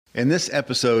In this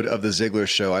episode of The Ziglar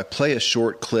Show, I play a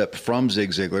short clip from Zig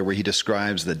Ziglar where he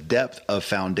describes the depth of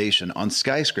foundation on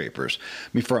skyscrapers. I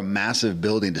mean, for a massive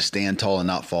building to stand tall and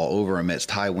not fall over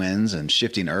amidst high winds and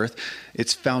shifting earth,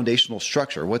 its foundational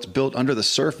structure, what's built under the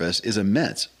surface, is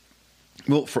immense.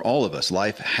 Well, for all of us,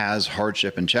 life has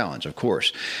hardship and challenge, of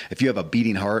course. If you have a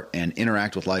beating heart and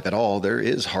interact with life at all, there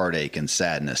is heartache and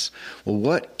sadness. Well,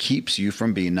 what keeps you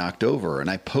from being knocked over? And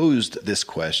I posed this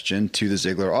question to the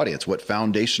Ziglar audience. What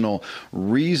foundational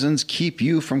reasons keep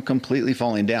you from completely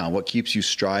falling down? What keeps you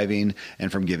striving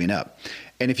and from giving up?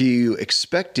 And if you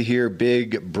expect to hear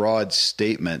big, broad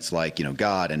statements like,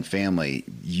 God and family,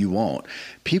 you won't.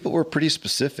 People were pretty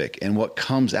specific, and what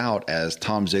comes out as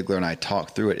Tom Ziglar and I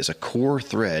talk through it is a core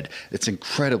thread that's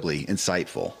incredibly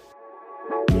insightful.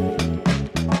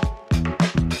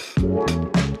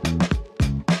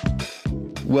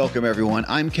 Welcome, everyone.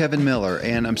 I'm Kevin Miller,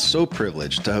 and I'm so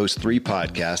privileged to host 3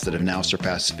 podcasts that have now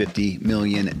surpassed 50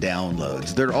 million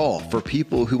downloads. They're all for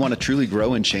people who want to truly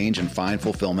grow and change and find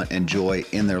fulfillment and joy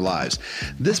in their lives.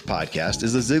 This podcast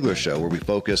is The Ziglar Show, where we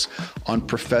focus on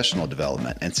professional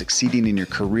development and succeeding in your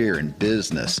career and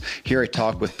business. Here I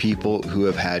talk with people who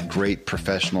have had great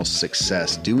professional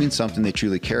success doing something they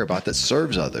truly care about that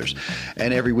serves others.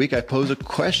 And every week I pose a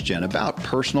question about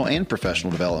personal and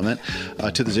professional development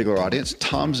to the Ziglar audience.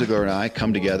 Tom Ziglar and I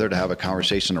come together to have a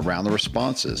conversation around the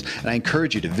responses. And I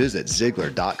encourage you to visit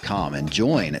Ziglar.com and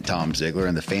join Tom Ziglar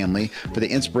and the family for the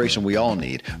inspiration we all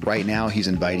need. Right now, he's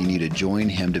inviting you to join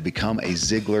him to become a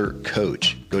Ziglar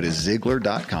coach. Go to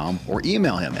Ziglar.com or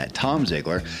email him at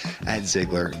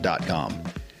tomziglar@Ziglar.com.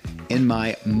 In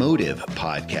my Motive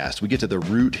podcast, we get to the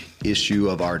root issue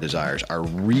of our desires, our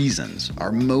reasons,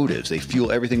 our motives. They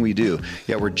fuel everything we do,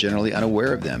 yet we're generally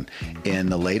unaware of them. In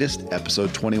the latest,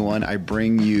 episode 21, I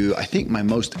bring you, I think, my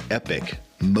most epic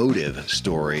motive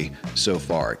story so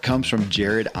far. It comes from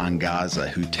Jared Angaza,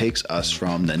 who takes us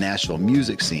from the Nashville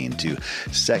music scene to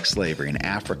sex slavery in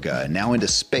Africa, and now into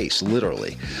space,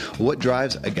 literally. What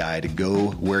drives a guy to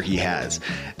go where he has?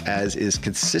 As is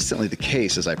consistently the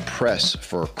case as I press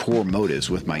for core motives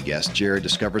with my guest, Jared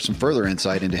discovered some further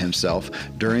insight into himself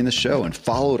during the show and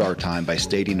followed our time by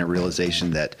stating a realization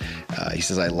that he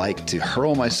says, I like to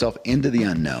hurl myself into the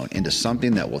unknown, into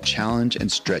something that will challenge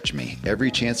and stretch me. Every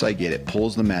chance I get, it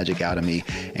pulls the magic out of me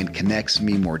and connects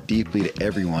me more deeply to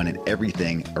everyone and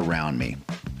everything around me.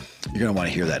 You're going to want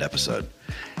to hear that episode.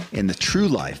 In the True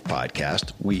Life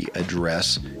podcast, we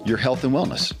address your health and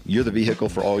wellness. You're the vehicle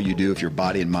for all you do. If your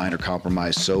body and mind are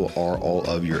compromised, so are all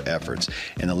of your efforts.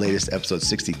 In the latest episode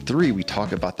 63, we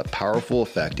talk about the powerful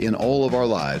effect in all of our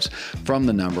lives from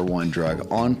the number one drug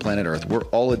on planet Earth we're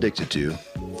all addicted to,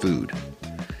 food.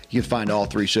 You can find all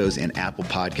 3 shows in Apple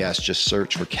Podcasts. Just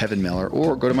search for Kevin Miller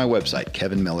or go to my website,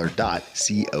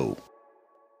 kevinmiller.co.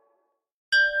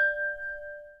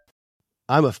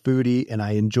 I'm a foodie and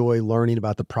I enjoy learning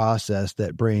about the process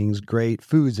that brings great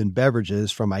foods and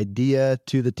beverages from idea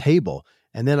to the table.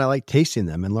 And then I like tasting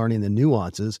them and learning the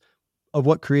nuances of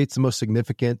what creates the most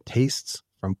significant tastes,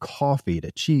 from coffee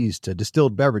to cheese to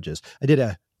distilled beverages. I did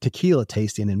a tequila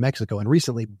tasting in Mexico and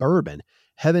recently bourbon.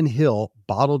 Heaven Hill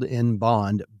Bottled in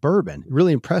Bond bourbon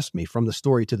really impressed me from the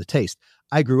story to the taste.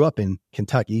 I grew up in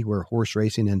Kentucky where horse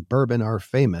racing and bourbon are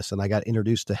famous, and I got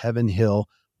introduced to Heaven Hill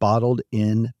Bottled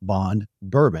in Bond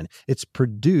bourbon. It's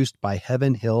produced by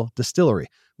Heaven Hill Distillery,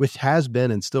 which has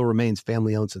been and still remains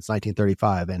family-owned since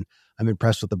 1935. And I'm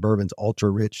impressed with the bourbon's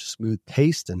ultra-rich, smooth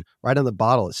taste. And right on the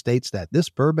bottle, it states that this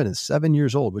bourbon is 7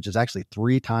 years old, which is actually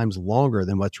 3 times longer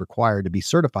than what's required to be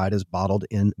certified as Bottled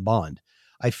in Bond.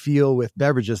 I feel with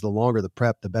beverages, the longer the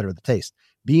prep, the better the taste.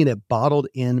 Being a bottled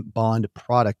in bond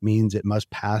product means it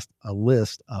must pass a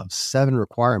list of 7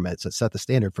 requirements that set the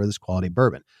standard for this quality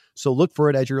bourbon. So look for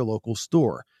it at your local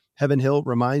store. Heaven Hill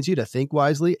reminds you to think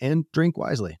wisely and drink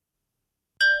wisely.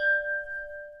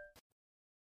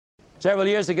 Several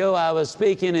years ago, I was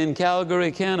speaking in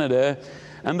Calgary, Canada,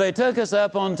 and they took us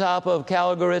up on top of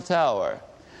Calgary Tower.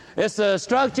 It's a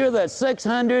structure that's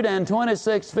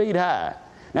 626 feet high.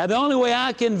 Now, the only way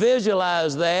I can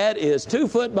visualize that is 2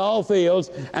 football fields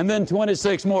and then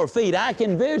 26 more feet. I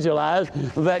can visualize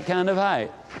that kind of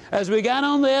height. As we got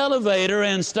on the elevator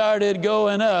and started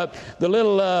going up, the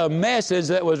little message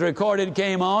that was recorded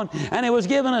came on, and it was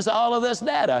giving us all of this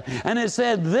data. And it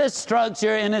said this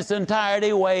structure in its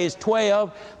entirety weighs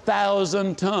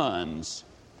 12,000 tons.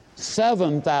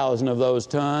 7,000 of those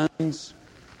tons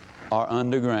are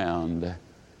underground.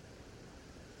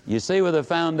 You see, with a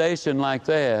foundation like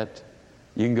that,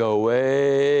 you can go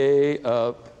way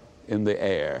up in the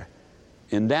air.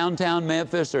 In downtown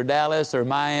Memphis or Dallas or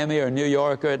Miami or New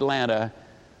York or Atlanta,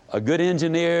 a good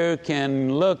engineer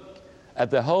can look at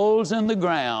the holes in the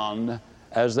ground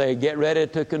as they get ready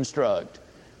to construct.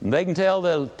 And they can tell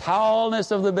the tallness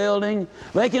of the building.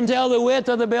 They can tell the width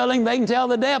of the building. They can tell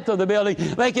the depth of the building.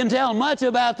 They can tell much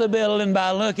about the building by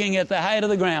looking at the height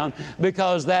of the ground,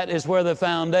 because that is where the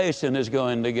foundation is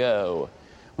going to go.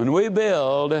 When we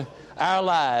build our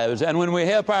lives, and when we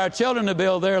help our children to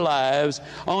build their lives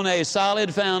on a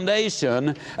solid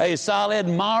foundation, a solid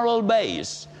moral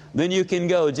base, then you can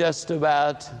go just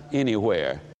about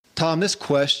anywhere. Tom, this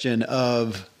question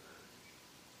of,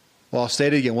 well, I'll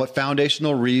state it again, what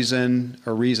foundational reason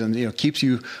keeps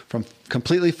you from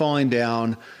completely falling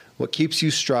down, what keeps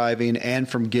you striving and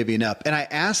from giving up? And I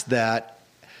ask that,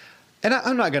 and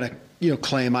I'm not going to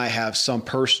claim I have some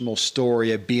personal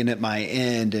story of being at my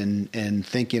end and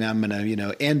thinking I'm going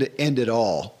to, end it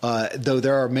all. Though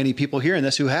there are many people hearing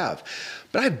this who have.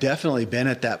 But I've definitely been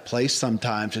at that place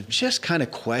sometimes of just kind of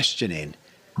questioning,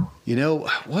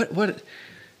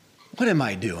 what am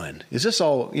I doing? Is this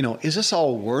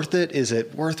all worth it? Is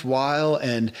it worthwhile?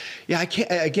 And I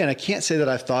can't say that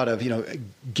I've thought of,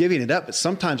 giving it up, but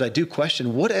sometimes I do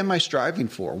question, what am I striving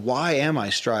for? Why am I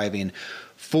striving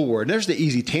forward? And there's the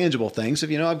easy, tangible things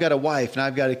of, I've got a wife and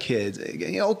I've got a kid.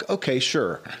 Okay,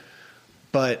 sure.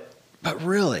 But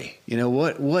really,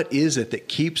 what is it that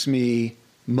keeps me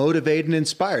motivated and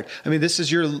inspired? I mean, this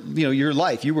is your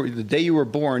life. The day you were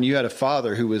born, you had a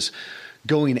father who was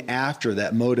going after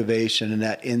that motivation and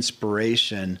that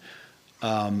inspiration.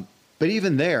 But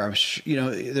even there,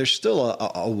 there's still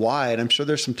a why. And I'm sure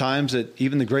there's some times that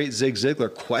even the great Zig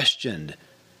Ziglar questioned,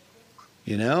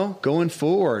 going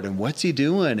forward, and what's he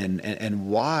doing and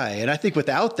why? And I think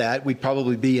without that, we'd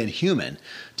probably be inhuman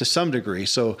to some degree.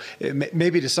 So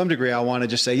maybe to some degree, I want to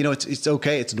just say, it's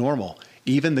okay. It's normal.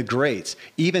 Even the greats,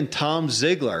 even Tom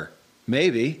Ziglar,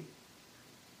 maybe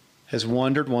has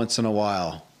wondered once in a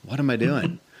while, what am I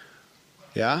doing?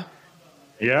 Yeah?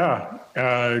 Yeah.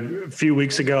 A few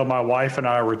weeks ago, my wife and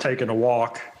I were taking a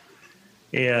walk.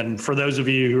 And for those of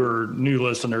you who are new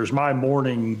listeners, my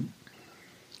morning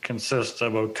consists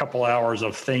of a couple hours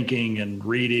of thinking and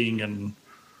reading and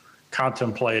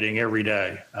contemplating every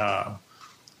day.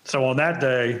 So on that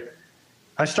day,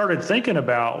 I started thinking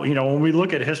about, when we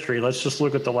look at history, let's just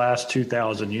look at the last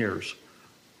 2,000 years.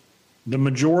 The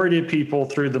majority of people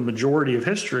through the majority of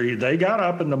history, they got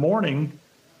up in the morning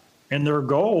and their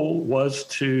goal was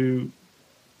to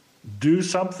do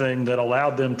something that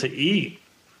allowed them to eat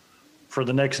for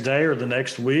the next day or the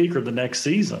next week or the next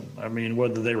season. I mean,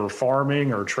 whether they were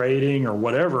farming or trading or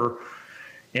whatever.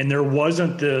 And there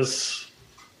wasn't this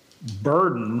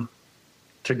burden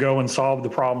to go and solve the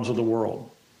problems of the world.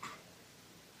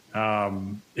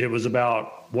 It was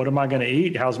about, what am I going to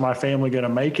eat? How's my family going to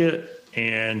make it?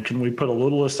 And can we put a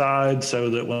little aside so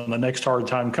that when the next hard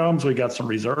time comes, we got some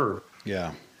reserve?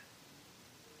 Yeah.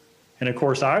 And of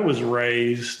course, I was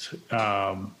raised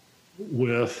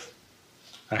with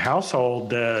a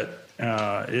household that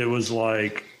it was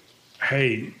like,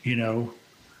 hey,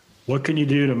 what can you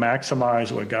do to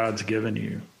maximize what God's given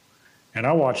you? And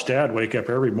I watched Dad wake up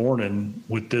every morning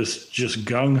with this just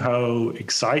gung-ho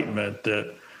excitement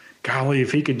that, golly,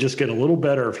 if he could just get a little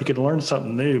better, if he could learn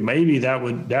something new, maybe that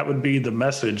would be the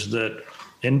message that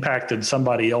impacted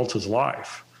somebody else's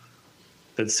life,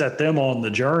 that set them on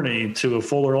the journey to a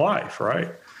fuller life, right?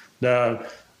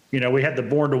 We had the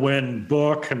Born to Win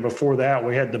book, and before that,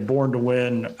 we had the Born to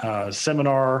Win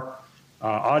seminar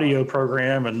audio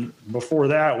program, and before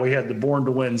that, we had the Born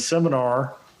to Win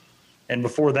seminar, and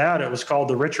before that, it was called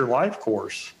the Richer Life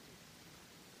course.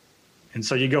 And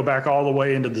so you go back all the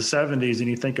way into the 70s and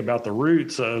you think about the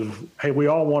roots of, hey, we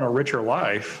all want a richer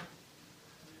life.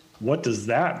 What does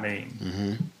that mean?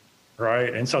 Mm-hmm.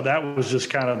 Right. And so that was just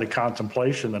kind of the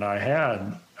contemplation that I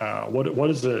had. What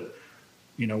is it?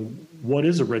 What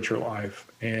is a richer life?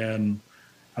 And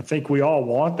I think we all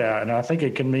want that. And I think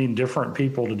it can mean different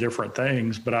people to different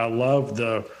things. But I love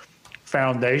the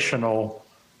foundational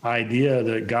idea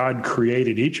that God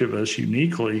created each of us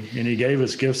uniquely, and he gave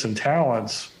us gifts and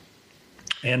talents.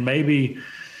 And maybe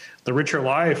the richer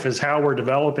life is how we're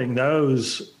developing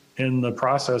those in the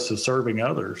process of serving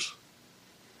others.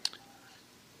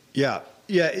 Yeah.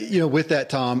 Yeah. With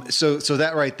that, Tom, so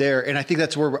that right there, and I think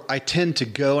that's where I tend to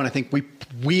go. And I think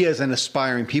we as an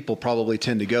aspiring people probably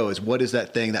tend to go is, what is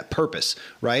that thing, that purpose,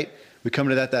 right? We come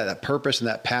to that purpose and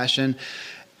that passion.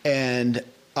 And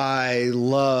I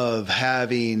love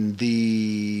having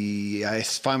I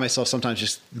find myself sometimes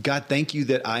just, God, thank you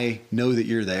that I know that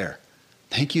you're there.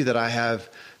 Thank you that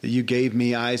you gave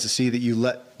me eyes to see, that you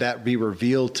let that be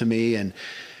revealed to me, and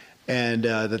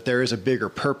that there is a bigger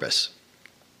purpose.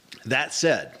 That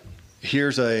said,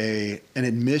 here's an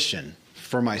admission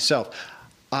for myself.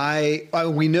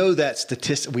 We know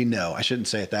that I shouldn't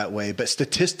say it that way, but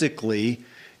statistically,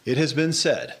 it has been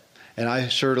said, and I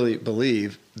surely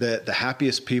believe that the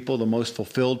happiest people, the most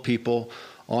fulfilled people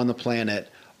on the planet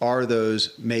are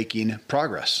those making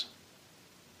progress.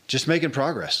 Just making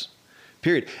progress,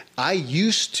 period. I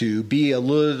used to be a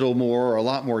lot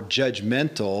more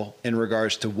judgmental in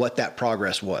regards to what that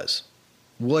progress was.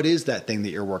 What is that thing that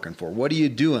you're working for? What are you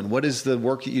doing? What does the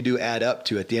work that you do add up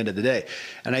to at the end of the day?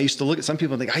 And I used to look at some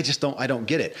people and think, I don't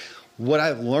get it. What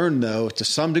I've learned, though, to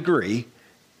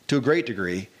a great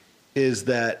degree, is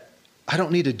that I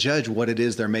don't need to judge what it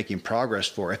is they're making progress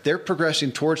for. If they're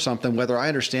progressing towards something, whether I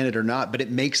understand it or not, but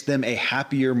it makes them a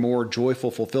happier, more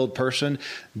joyful, fulfilled person,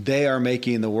 they are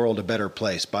making the world a better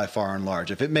place by far and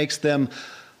large. If it makes them,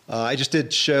 I just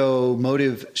did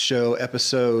Motive Show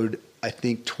episode, I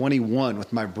think 21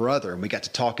 with my brother, and we got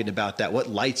to talking about that. What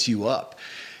lights you up?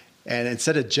 And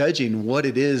instead of judging what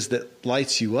it is that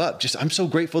lights you up, I'm so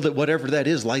grateful that whatever that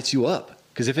is lights you up.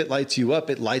 Because if it lights you up,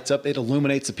 it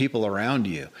illuminates the people around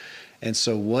you. And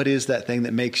so what is that thing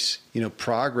that makes,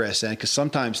 progress? And because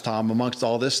sometimes, Tom, amongst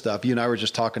all this stuff, you and I were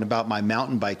just talking about my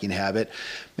mountain biking habit,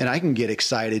 and I can get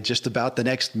excited just about the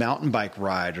next mountain bike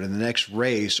ride or the next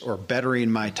race or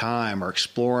bettering my time or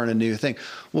exploring a new thing.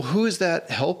 Well, who is that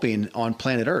helping on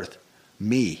planet Earth?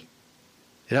 Me.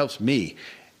 It helps me.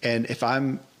 And if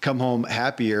I'm come home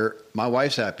happier, my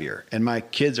wife's happier and my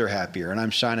kids are happier and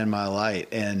I'm shining my light.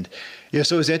 And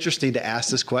so it was interesting to ask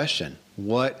this question.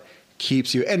 What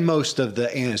keeps you? And most of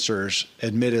the answers,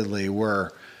 admittedly,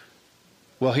 were,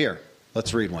 well, here,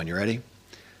 let's read one. You ready?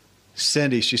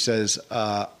 Cindy, she says,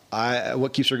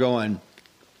 what keeps her going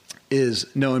is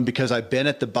knowing, because I've been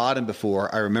at the bottom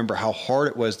before, I remember how hard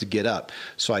it was to get up.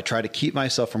 So I try to keep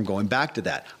myself from going back to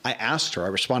that. I asked her, I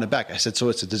responded back. I said, so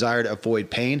it's a desire to avoid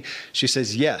pain? She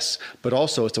says, yes, but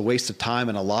also it's a waste of time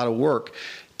and a lot of work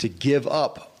to give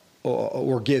up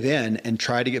or give in and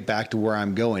try to get back to where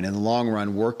I'm going. In the long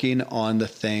run, working on the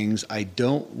things I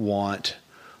don't want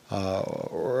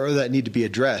or that need to be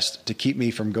addressed to keep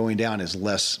me from going down is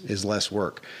less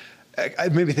work. I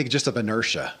made me think just of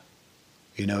inertia.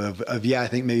 I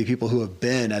think maybe people who have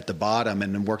been at the bottom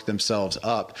and worked themselves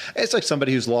up. It's like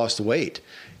somebody who's lost weight.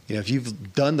 If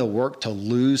you've done the work to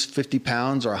lose 50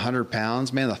 pounds or 100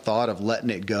 pounds, man, the thought of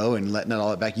letting it go and letting it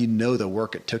all back, the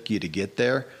work it took you to get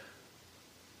there.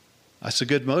 That's a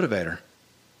good motivator.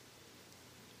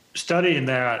 Studying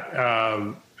that,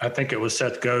 I think it was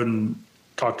Seth Godin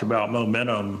talked about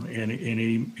momentum, and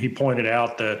he pointed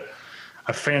out that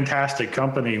a fantastic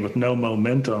company with no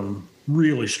momentum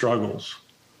really struggles,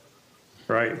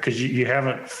 right? Because you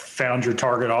haven't found your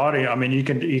target audience. I mean, you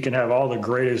can have all the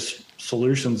greatest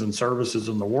solutions and services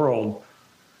in the world,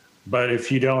 but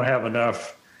if you don't have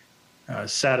enough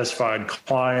satisfied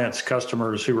clients,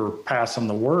 customers who are passing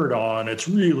the word on, it's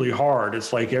really hard.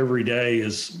 It's like every day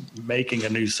is making a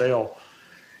new sale.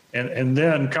 And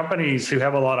then companies who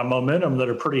have a lot of momentum that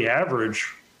are pretty average,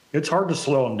 it's hard to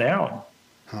slow them down.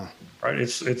 Huh. Right.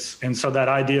 And so that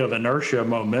idea of inertia,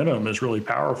 momentum is really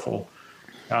powerful.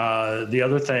 The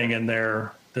other thing in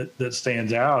there that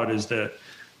stands out is that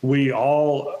we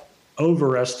all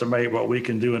overestimate what we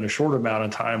can do in a short amount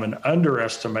of time and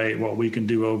underestimate what we can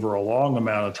do over a long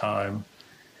amount of time.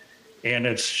 And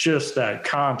it's just that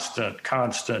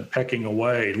constant pecking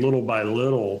away, little by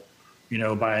little,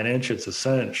 by an inch, it's a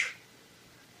cinch,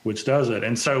 which does it.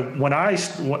 And so when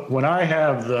I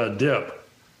have the dip,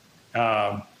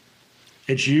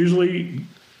 it's usually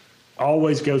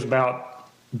always goes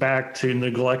back to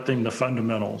neglecting the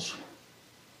fundamentals.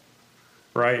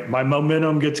 Right, my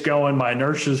momentum gets going, my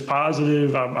inertia is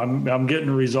positive. I'm getting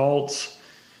results,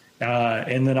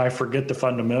 and then I forget the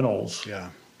fundamentals. Yeah,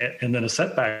 and then a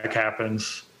setback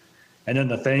happens, and then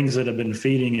the things that have been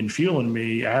feeding and fueling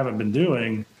me, I haven't been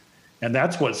doing, and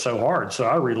that's what's so hard. So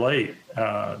I relate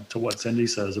to what Cindy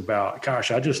says about,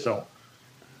 gosh, I just don't.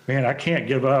 Man, I can't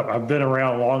give up. I've been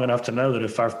around long enough to know that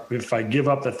if I give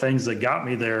up the things that got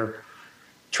me there,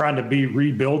 trying to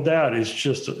rebuild that is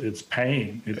just, it's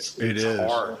pain. It's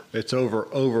hard. It's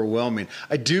overwhelming.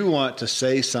 I do want to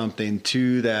say something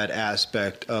to that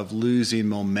aspect of losing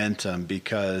momentum,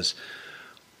 because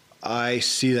I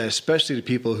see that especially to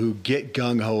people who get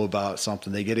gung-ho about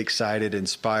something. They get excited,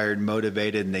 inspired,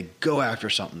 motivated, and they go after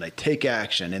something. They take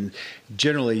action, and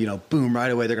generally, boom, right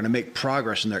away, they're going to make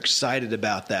progress, and they're excited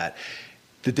about that.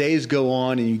 The days go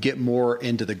on, and you get more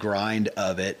into the grind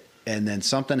of it, and then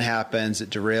something happens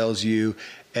that derails you,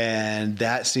 and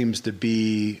that seems to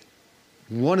be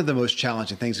one of the most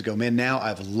challenging things to go, man, now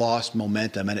I've lost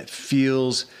momentum, and it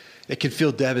can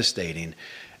feel devastating.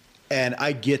 And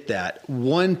I get that.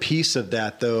 One piece of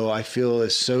that, though, I feel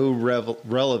is so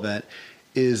relevant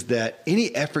is that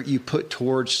any effort you put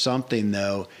towards something,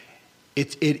 though,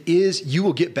 you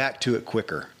will get back to it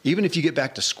quicker. Even if you get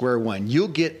back to square one,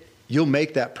 you'll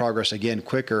make that progress again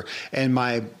quicker. And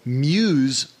my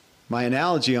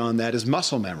analogy on that is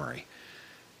muscle memory.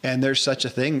 And there's such a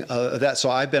thing of that. So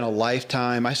I've been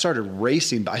I started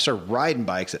riding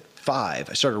bikes at 5.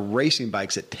 I started racing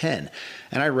bikes at 10,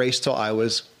 and I raced till I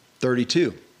was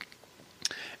 32.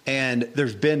 And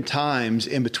there's been times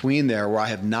in between there where I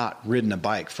have not ridden a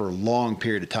bike for a long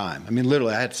period of time. I mean,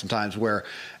 literally, I had some times where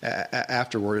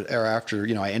after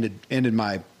I ended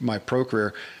my pro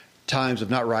career, times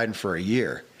of not riding for a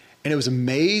year. And it was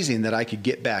amazing that I could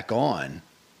get back on.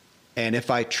 And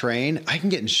if I train, I can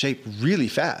get in shape really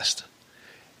fast.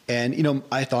 And,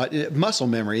 I thought muscle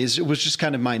memory was just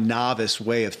kind of my novice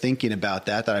way of thinking about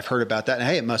that I've heard about that. And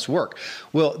hey, it must work.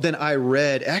 Well, then I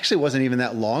read, actually it wasn't even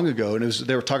that long ago. And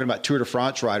they were talking about Tour de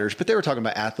France riders, but they were talking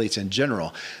about athletes in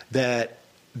general, that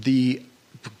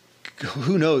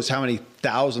who knows how many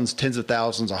thousands, tens of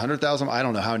thousands, 100,000, I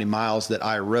don't know how many miles that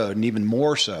I rode, and even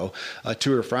more so a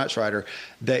Tour de France rider,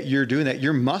 that you're doing that.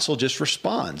 Your muscle just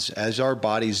responds as our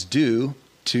bodies do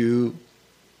to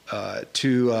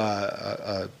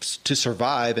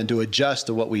survive and to adjust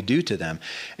to what we do to them.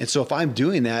 And so if I'm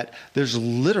doing that, there's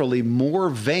literally more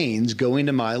veins going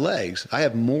to my legs. I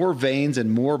have more veins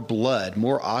and more blood,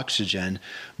 more oxygen,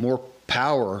 more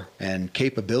power and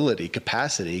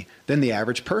capacity than the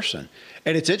average person.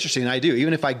 And it's interesting. I do.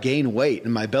 Even if I gain weight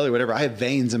in my belly, whatever, I have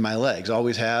veins in my legs,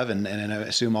 always have, and I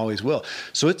assume always will.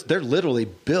 So they're literally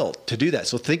built to do that.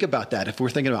 So think about that. If we're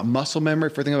thinking about muscle memory,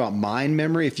 if we're thinking about mind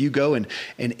memory, if you go and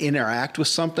interact with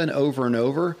something over and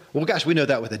over, well, gosh, we know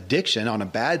that with addiction on a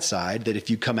bad side, that if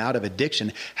you come out of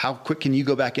addiction, how quick can you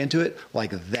go back into it?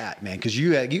 Like that, man, because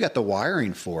you got the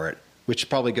wiring for it. Which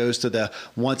probably goes to the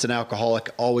once an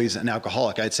alcoholic, always an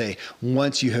alcoholic. I'd say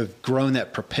once you have grown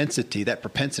that propensity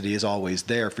is always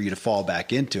there for you to fall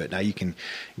back into it. Now you can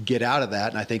get out of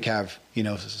that and I think have,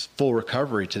 full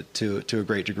recovery to a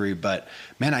great degree. But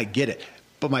man, I get it.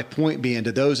 But my point being,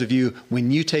 to those of you,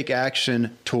 when you take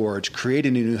action towards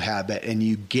creating a new habit and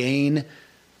you gain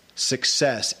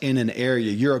success in an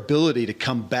area, your ability to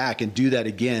come back and do that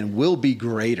again will be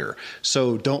greater.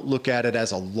 So don't look at it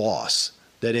as a loss.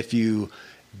 That if you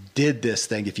did this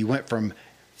thing, if you went from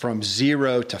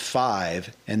 0 to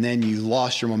 5 and then you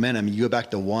lost your momentum, you go back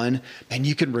to 1, and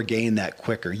you can regain that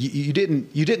quicker. You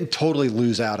didn't totally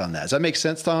lose out on that. Does that make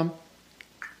sense, Tom?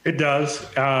 It does.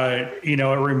 It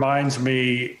reminds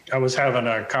me, I was having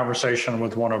a conversation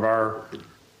with one of our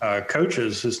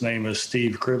coaches. His name is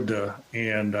Steve Krivda.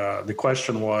 And the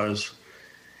question was,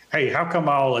 hey, how come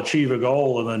I'll achieve a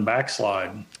goal and then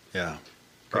backslide? Yeah.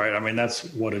 Right. I mean,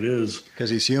 that's what it is. Because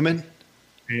he's human?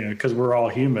 Yeah, because we're all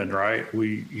human, right?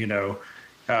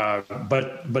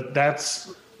 But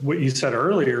that's what you said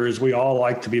earlier, is we all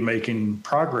like to be making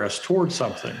progress towards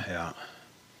something. Yeah.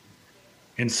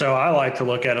 And so I like to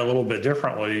look at it a little bit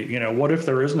differently. What if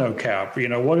there is no cap?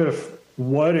 What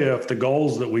if the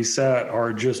goals that we set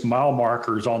are just mile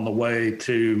markers on the way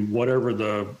to whatever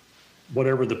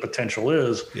the potential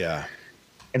is? Yeah.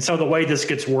 And so the way this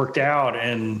gets worked out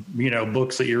in,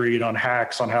 books that you read on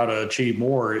hacks on how to achieve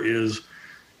more is,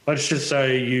 let's just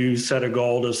say you set a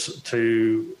goal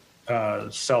to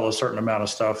sell a certain amount of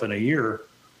stuff in a year.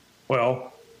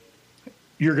 Well,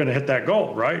 you're going to hit that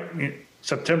goal, right?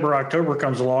 September, October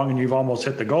comes along and you've almost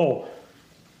hit the goal.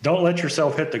 Don't let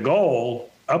yourself hit the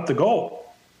goal, up the goal.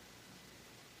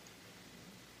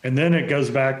 And then it goes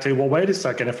back to, well, wait a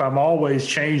second, if I'm always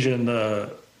changing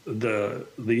the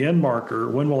end marker,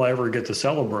 when will I ever get to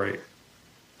celebrate?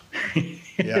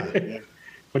 Yeah.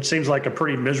 Which seems like a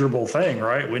pretty miserable thing,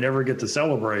 right? We never get to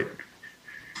celebrate,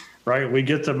 right? We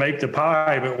get to make the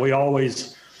pie, but we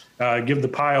always give the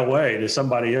pie away to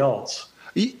somebody else.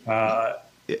 Go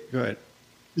ahead.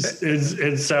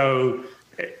 And so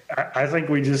I think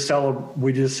we just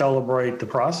celebrate the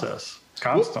process.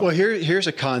 Constantly. Well, here's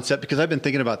a concept, because I've been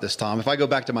thinking about this, Tom. If I go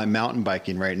back to my mountain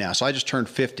biking right now, so I just turned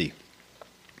 50.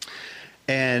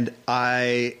 And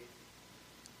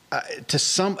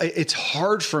it's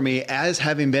hard for me, as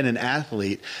having been an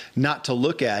athlete, not to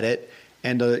look at it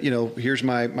and here's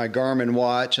my Garmin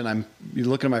watch, and I'm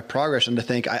looking at my progress, and to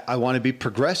think I want to be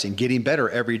progressing, getting better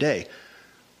every day.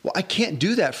 Well, I can't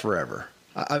do that forever.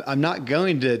 I'm not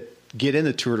going to get in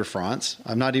the Tour de France.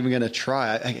 I'm not even going to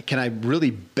try. Can I really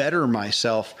better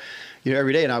myself,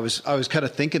 every day? And I was kind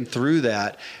of thinking through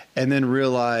that, and then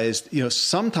realized,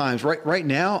 sometimes right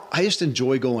now I just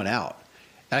enjoy going out,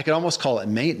 and I could almost call it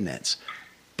maintenance.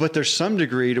 But there's some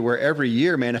degree to where every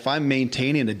year, man, if I'm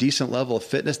maintaining a decent level of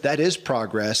fitness, that is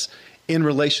progress in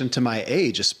relation to my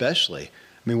age, especially.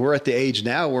 I mean, we're at the age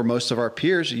now where most of our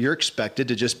peers, you're expected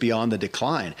to just be on the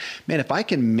decline. Man, if I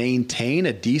can maintain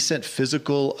a decent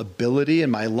physical ability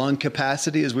and my lung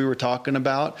capacity, as we were talking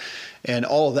about, and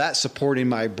all of that supporting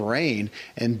my brain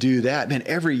and do that, man,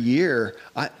 every year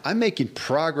I'm making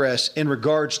progress in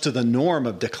regards to the norm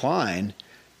of decline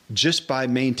just by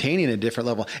maintaining a different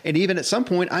level. And even at some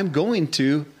point, I'm going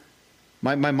to,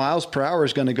 my miles per hour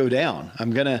is going to go down.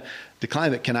 I'm going to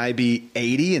decline it. Can I be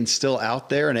 80 and still out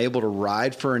there and able to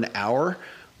ride for an hour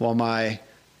while my,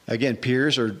 again,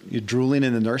 peers are drooling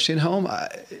in the nursing home?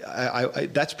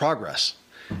 That's progress.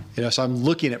 So I'm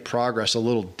looking at progress a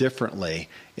little differently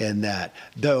in that,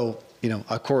 though,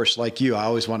 of course, like you, I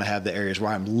always want to have the areas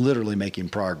where I'm literally making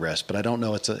progress, but I don't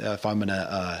know if I'm going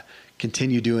to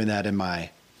continue doing that in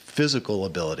my physical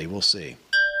ability. We'll see.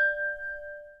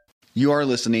 You are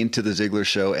listening to The Ziglar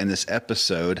Show and this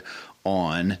episode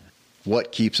on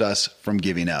what keeps us from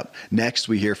giving up. Next,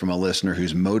 we hear from a listener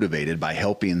who's motivated by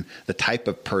helping the type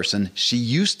of person she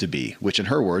used to be, which in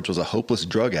her words was a hopeless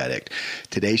drug addict.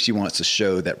 Today, she wants to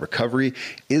show that recovery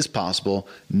is possible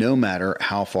no matter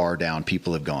how far down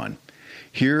people have gone.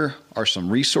 Here are some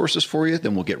resources for you,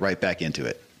 then we'll get right back into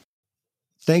it.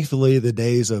 Thankfully, the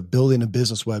days of building a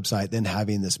business website, then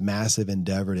having this massive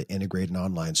endeavor to integrate an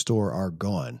online store are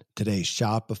gone. Today,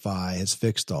 Shopify has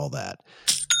fixed all that.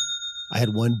 I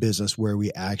had one business where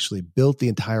we actually built the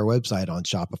entire website on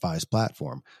Shopify's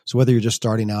platform. So whether you're just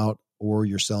starting out or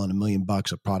you're selling $1 million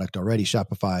of product already,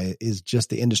 Shopify is just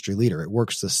the industry leader. It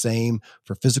works the same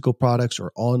for physical products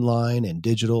or online and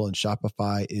digital, and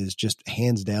Shopify is just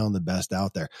hands down the best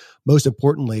out there. Most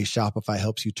importantly, Shopify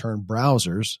helps you turn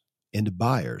browsers into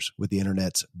buyers with the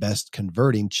internet's best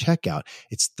converting checkout.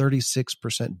 It's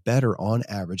 36% better on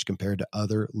average compared to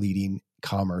other leading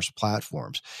commerce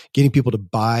platforms. Getting people to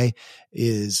buy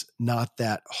is not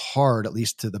that hard, at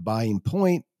least to the buying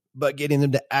point, but getting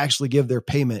them to actually give their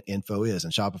payment info is,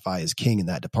 and Shopify is king in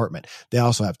that department. They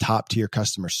also have top tier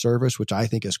customer service, which I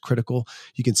think is critical.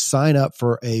 You can sign up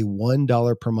for a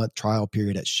 $1 per month trial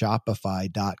period at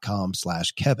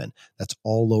shopify.com/Kevin. That's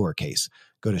all lowercase.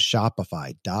 Go to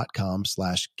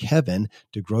shopify.com/Kevin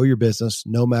to grow your business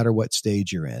no matter what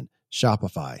stage you're in.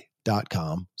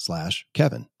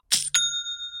 Shopify.com/Kevin.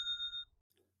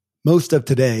 Most of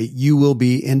today, you will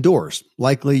be indoors,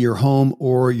 likely your home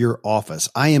or your office.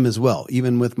 I am as well.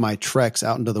 Even with my treks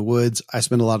out into the woods, I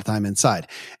spend a lot of time inside.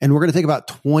 And we're going to take about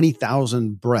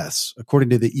 20,000 breaths.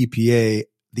 According to the EPA,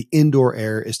 the indoor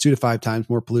air is 2 to 5 times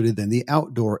more polluted than the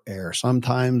outdoor air,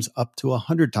 sometimes up to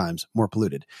 100 times more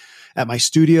polluted. At my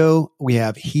studio, we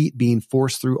have heat being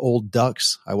forced through old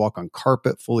ducts. I walk on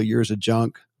carpet full of years of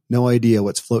junk. No idea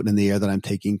what's floating in the air that I'm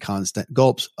taking constant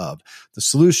gulps of. The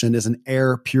solution is an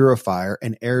air purifier,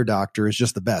 and Air Doctor is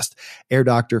just the best. Air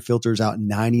Doctor filters out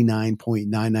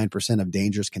 99.99% of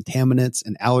dangerous contaminants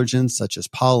and allergens such as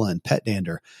pollen, pet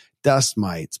dander, dust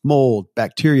mites, mold,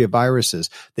 bacteria, viruses.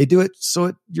 They do it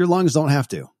so your lungs don't have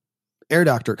to. Air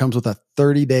Doctor comes with a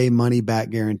 30-day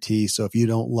money-back guarantee, so if you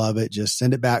don't love it, just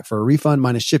send it back for a refund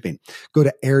minus shipping. Go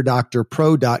to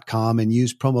airdoctorpro.com and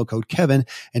use promo code Kevin,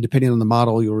 and depending on the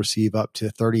model, you'll receive up to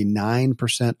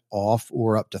 39% off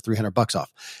or up to $300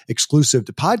 off. Exclusive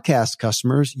to podcast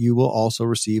customers, you will also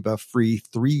receive a free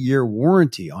 3-year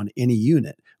warranty on any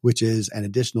unit, which is an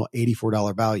additional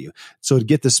 $84 value. So to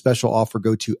get this special offer,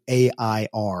 go to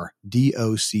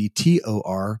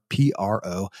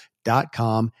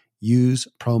airdoctorpro.com. Use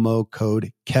promo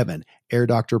code Kevin.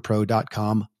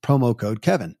 airdoctorpro.com, promo code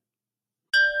Kevin.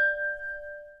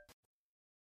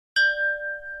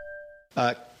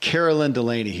 Carolyn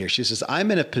Delaney here. She says,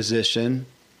 I'm in a position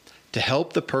to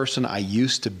help the person I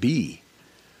used to be,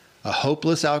 a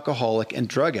hopeless alcoholic and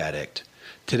drug addict.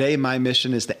 Today, my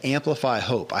mission is to amplify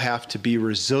hope. I have to be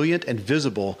resilient and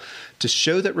visible to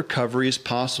show that recovery is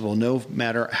possible no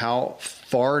matter how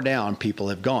far down people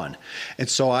have gone. And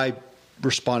so I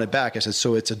responded back. I said,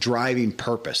 so it's a driving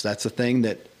purpose. That's the thing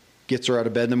that gets her out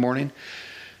of bed in the morning.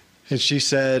 And she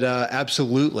said,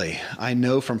 absolutely. I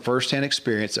know from firsthand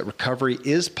experience that recovery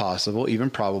is possible,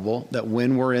 even probable, that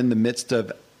when we're in the midst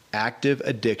of active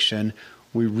addiction,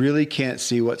 we really can't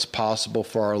see what's possible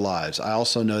for our lives. I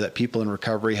also know that people in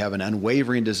recovery have an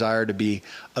unwavering desire to be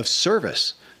of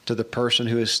service to the person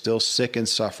who is still sick and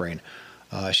suffering.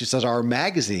 She says our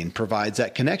magazine provides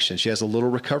that connection. She has a little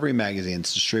recovery magazine.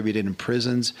 It's distributed in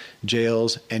prisons,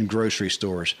 jails, and grocery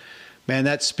stores. Man,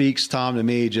 that speaks, Tom, to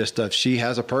me just of she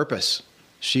has a purpose.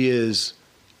 She is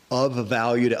of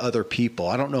value to other people.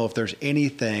 I don't know if there's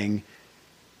anything.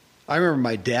 I remember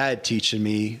my dad teaching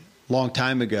me long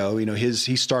time ago.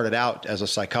 He started out as a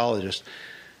psychologist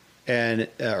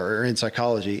or in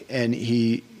psychology, and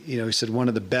he said one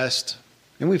of the best.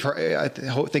 And we've heard, I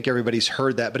think everybody's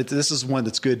heard that, but this is one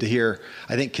that's good to hear,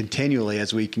 I think, continually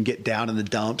as we can get down in the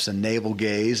dumps and navel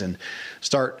gaze and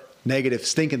start negative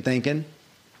stinking thinking.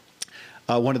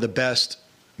 One of the best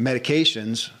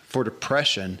medications for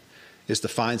depression is to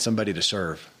find somebody to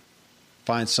serve.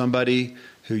 Find somebody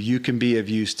who you can be of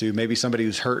use to, maybe somebody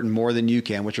who's hurting more than you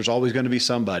can, which there's always going to be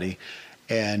somebody,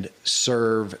 and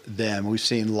serve them. We've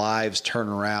seen lives turn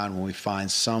around when we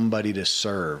find somebody to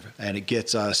serve, and it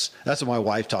gets us. That's what my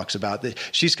wife talks about.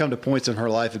 She's come to points in her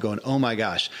life of going, oh my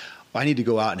gosh, I need to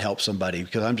go out and help somebody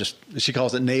because she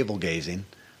calls it navel gazing.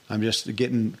 I'm just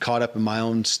getting caught up in my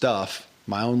own stuff,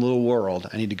 my own little world.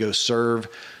 I need to go serve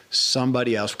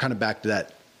somebody else. We're kind of back to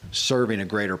that serving a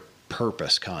greater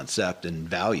purpose concept and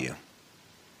value.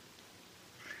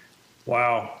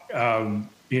 Wow.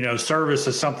 Service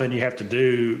is something you have to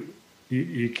do.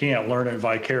 You can't learn it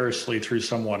vicariously through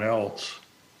someone else.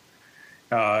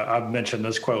 I've mentioned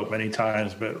this quote many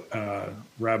times, but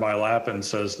Rabbi Lapin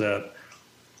says that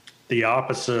the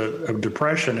opposite of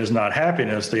depression is not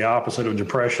happiness. The opposite of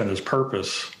depression is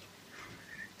purpose.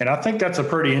 And I think that's a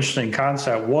pretty interesting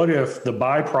concept. What if the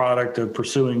byproduct of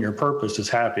pursuing your purpose is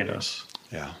happiness?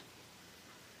 Yeah.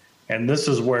 And this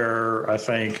is where I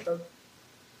think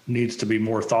needs to be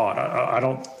more thought. I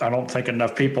don't think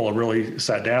enough people have really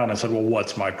sat down and said, well,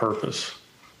 what's my purpose?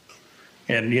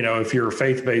 And, if you're a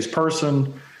faith-based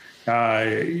person,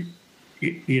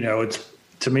 it's,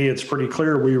 to me, it's pretty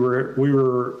clear we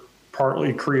were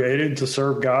partly created to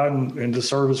serve God and to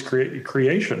serve his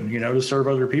creation, to serve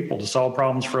other people, to solve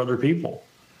problems for other people.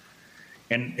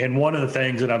 And one of the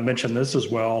things, and I've mentioned this as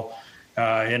well,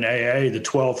 in AA, the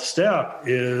 12th step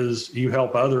is you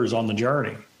help others on the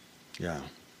journey. Yeah.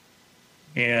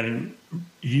 And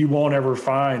you won't ever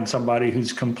find somebody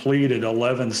who's completed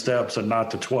 11 steps and not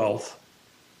the 12th,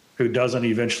 who doesn't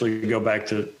eventually go back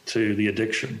to the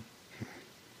addiction.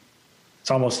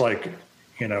 It's almost like,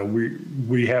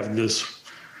 we have this,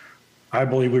 I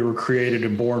believe we were created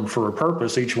and born for a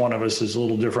purpose. Each one of us is a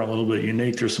little different, a little bit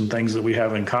unique. There's some things that we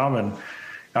have in common.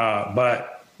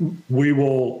 But we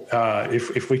will,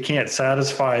 if we can't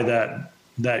satisfy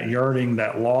that yearning,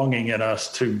 that longing in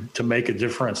us to make a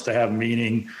difference, to have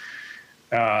meaning,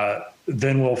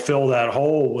 then we'll fill that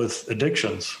hole with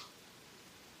addictions.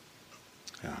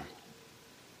 Yeah.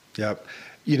 Yep.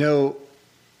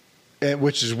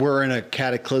 Which is we're in a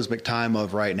cataclysmic time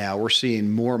of right now. We're seeing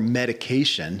more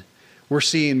medication. We're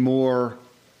seeing more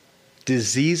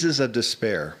diseases of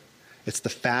despair. It's the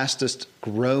fastest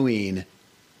growing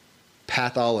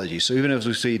pathology. So even as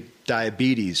we see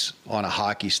diabetes on a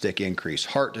hockey stick increase,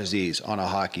 heart disease on a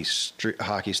hockey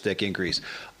stick increase,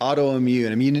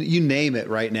 autoimmune, I mean, you name it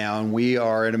right now. And we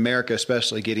are in America,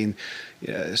 especially getting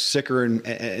sicker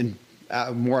and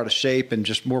more out of shape and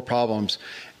just more problems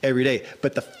every day.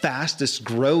 But the fastest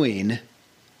growing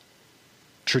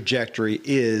trajectory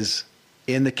is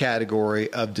in the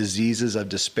category of diseases of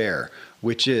despair,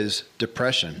 which is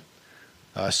depression,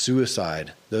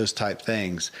 suicide, those type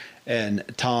things. And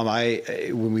Tom,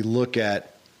 when we look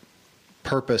at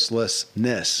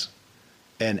purposelessness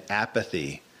and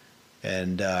apathy,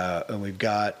 and we've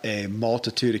got a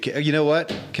multitude of, you know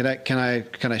what? Can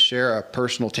I share a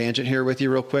personal tangent here with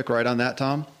you real quick, right on that,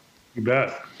 Tom? You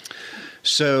bet.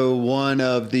 So one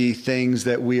of the things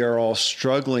that we are all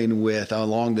struggling with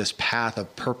along this path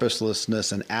of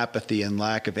purposelessness and apathy and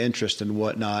lack of interest and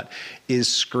whatnot is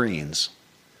screens.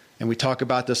 And we talk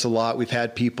about this a lot. We've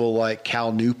had people like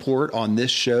Cal Newport on this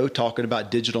show talking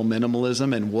about digital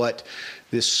minimalism and what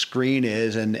this screen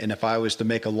is. And if I was to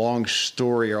make a long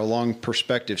story or a long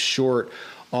perspective short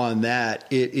on that,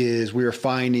 it is we are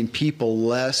finding people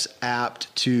less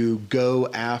apt to go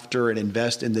after and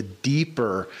invest in the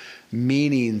deeper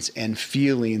meanings and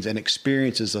feelings and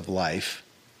experiences of life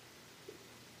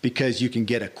because you can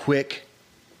get a quick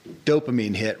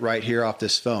dopamine hit right here off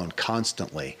this phone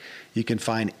constantly. You can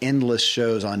find endless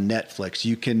shows on Netflix.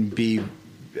 You can be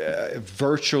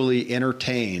virtually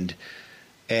entertained,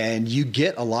 and you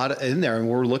get a lot in there. And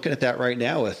we're looking at that right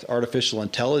now with artificial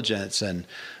intelligence and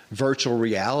virtual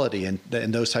reality and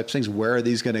those types of things. Where are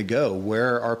these going to go?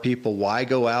 Where are people? Why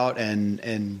go out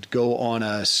and go on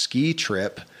a ski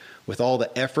trip with all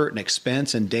the effort and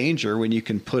expense and danger when you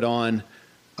can put on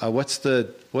what's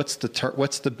the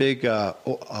big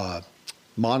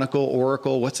monocle,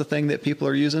 oracle? What's the thing that people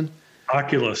are using?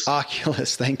 Oculus.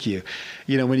 Thank you.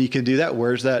 When you can do that,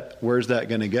 where's that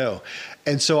going to go?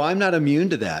 And so I'm not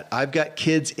immune to that. I've got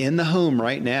kids in the home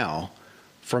right now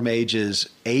from ages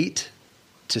 8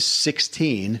 to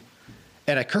 16.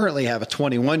 And I currently have a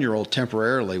 21-year-old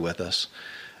temporarily with us.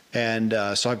 And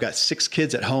so I've got 6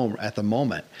 kids at home at the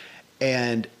moment.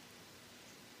 And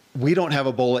we don't have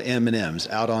a bowl of M&Ms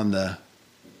out on the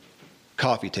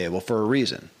coffee table for a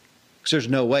reason. Because there's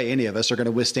no way any of us are going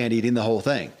to withstand eating the whole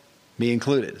thing, me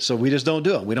included. So we just don't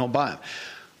do it. We don't buy them.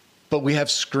 But we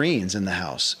have screens in the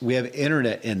house. We have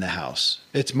internet in the house.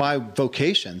 It's my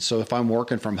vocation. So if I'm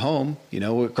working from home,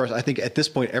 of course, I think at this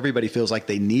point, everybody feels like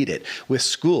they need it. With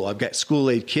school, I've got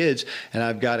school-age kids, and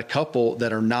I've got a couple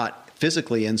that are not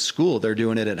physically in school. They're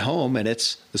doing it at home, and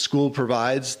the school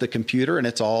provides the computer, and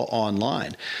it's all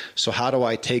online. So how do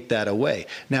I take that away?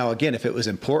 Now, again, if it was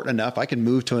important enough, I can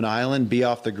move to an island, be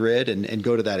off the grid, and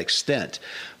go to that extent.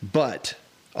 But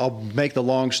I'll make the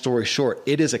long story short.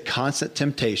 It is a constant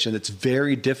temptation. It's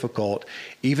very difficult,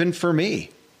 even for me.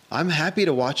 I'm happy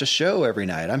to watch a show every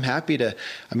night.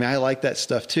 I like that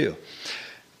stuff too.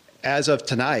 As of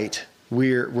tonight,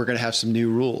 we're going to have some new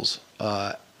rules.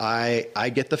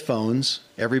 I get the phones,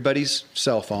 everybody's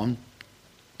cell phone,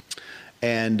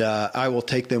 and I will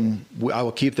keep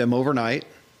them overnight,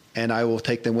 and I will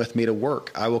take them with me to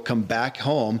work. I will come back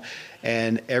home,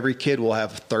 and every kid will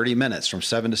have 30 minutes from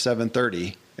 7 to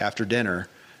 7:30 after dinner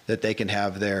that they can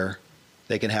have their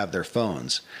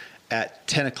phones. At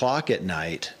 10 o'clock at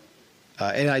night,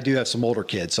 and I do have some older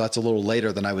kids, so that's a little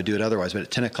later than I would do it otherwise, but at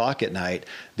 10 o'clock at night,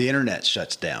 the internet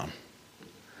shuts down.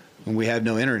 And we have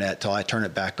no internet till I turn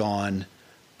it back on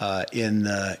in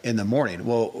the morning.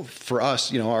 Well, for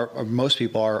us, most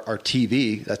people are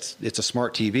TV. It's a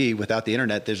smart TV. Without the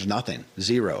internet, there's nothing,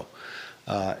 zero,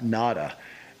 nada.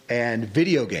 And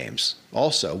video games.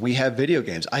 Also, we have video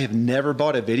games. I have never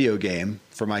bought a video game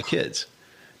for my kids.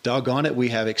 Doggone it, we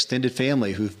have extended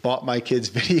family who've bought my kids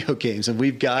video games, and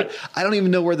I don't even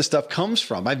know where the stuff comes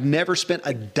from. I've never spent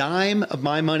a dime of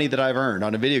my money that I've earned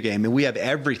on a video game, and we have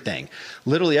everything,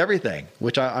 literally everything,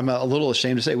 which I'm a little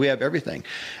ashamed to say. We have everything.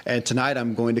 And tonight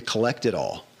I'm going to collect it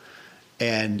all.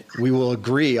 And we will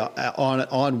agree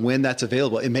on when that's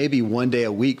available. It may be one day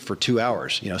a week for 2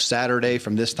 hours, Saturday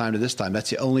from this time to this time.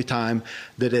 That's the only time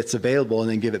that it's available,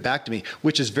 and then give it back to me,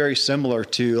 which is very similar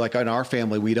to, like, in our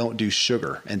family, we don't do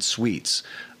sugar and sweets.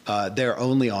 They're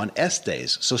only on S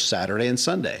days, so Saturday and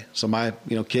Sunday. So my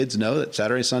kids know that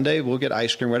Saturday and Sunday we'll get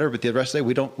ice cream, whatever, but the rest of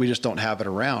the day we just don't have it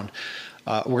around.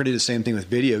 We're going to do the same thing with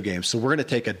video games. So we're going to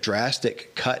take a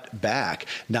drastic cut back,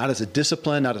 not as a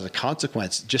discipline, not as a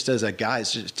consequence, just as a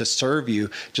guys to serve you.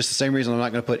 Just the same reason I'm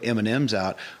not going to put M&Ms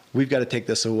out. We've got to take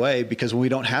this away, because when we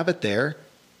don't have it there,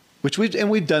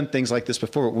 we've done things like this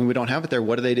before. When we don't have it there,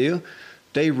 what do?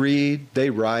 They read, they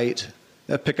write,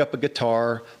 they'll pick up a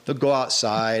guitar, they'll go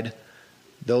outside,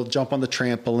 they'll jump on the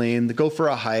trampoline, they'll go for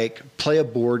a hike, play a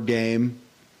board game.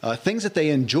 Things that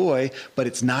they enjoy, but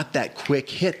it's not that quick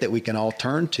hit that we can all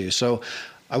turn to. So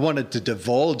I wanted to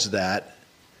divulge that,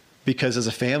 because as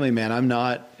a family, man, I'm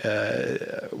not,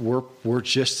 we're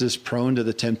just as prone to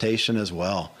the temptation as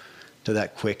well, to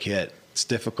that quick hit. It's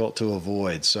difficult to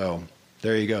avoid. So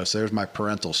there you go. So there's my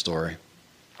parental story.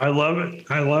 I love it.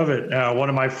 One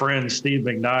of my friends, Steve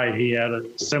McKnight, he had a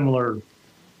similar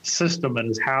system in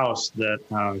his house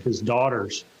that his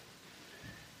daughters,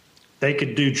 they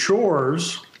could do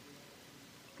chores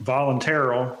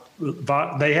voluntarily.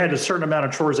 They had a certain amount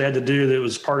of chores they had to do that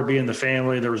was part of being the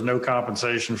family. There was no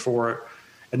compensation for it.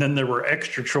 And then there were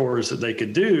extra chores that they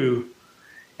could do,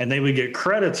 and they would get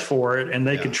credits for it, and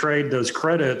they could trade those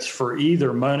credits for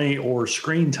either money or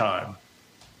screen time.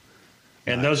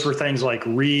 And those were things like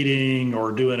reading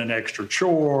or doing an extra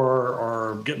chore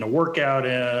or getting a workout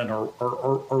in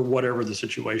or whatever the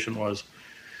situation was.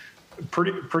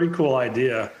 Pretty cool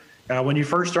idea. When you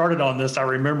first started on this, I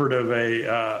remembered of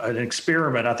an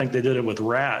experiment. I think they did it with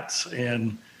rats,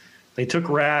 and they took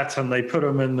rats and they put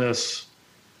them in this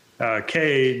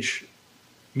cage,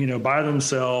 by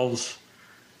themselves,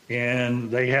 and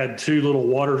they had 2 little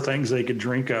water things they could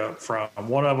drink up from.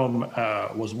 One of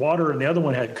them was water, and the other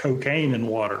one had cocaine in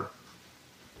water,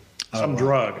 some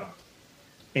drug,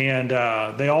 and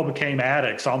they all became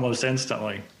addicts almost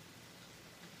instantly.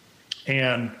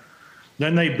 And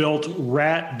then they built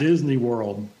Rat Disney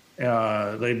World.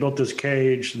 They built this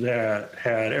cage that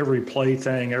had every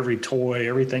plaything, every toy,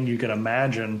 everything you can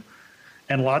imagine,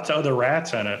 and lots of other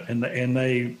rats in it. And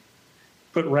they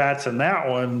put rats in that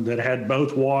one that had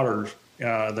both waters.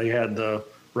 They had the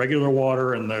regular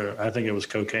water and I think it was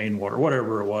cocaine water,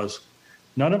 whatever it was.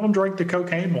 None of them drank the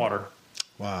cocaine water.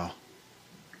 Wow.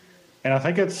 And I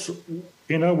think it's,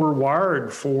 we're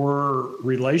wired for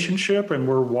relationship, and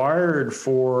we're wired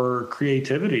for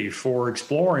creativity, for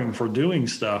exploring, for doing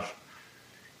stuff.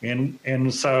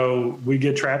 And so we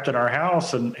get trapped in our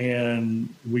house and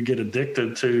we get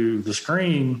addicted to the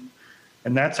screen,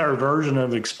 and that's our version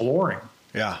of exploring.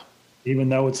 Yeah. Even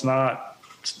though it's not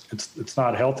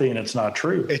healthy and it's not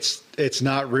true. It's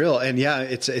not real. And yeah,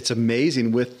 it's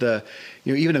amazing with the,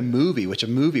 even a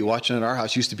movie watching at our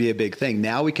house used to be a big thing.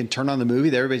 Now we can turn on the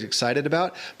movie that everybody's excited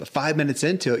about, but 5 minutes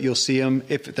into it, you'll see them,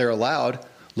 if they're allowed,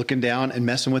 looking down and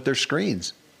messing with their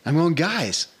screens. I'm going,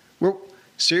 guys,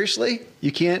 seriously,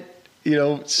 you can't,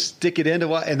 stick it into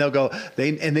what, and they'll go,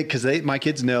 my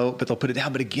kids know, but they'll put it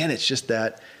down. But again, it's just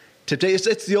that today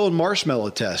it's the old marshmallow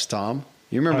test, Tom.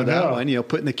 You remember that one,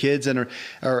 putting the kids in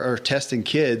or testing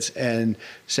kids and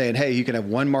saying, hey, you can have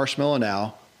one marshmallow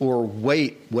now or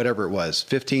wait, whatever it was,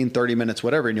 15, 30 minutes,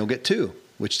 whatever, and you'll get two.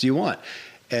 Which do you want?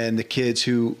 And the kids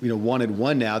who, wanted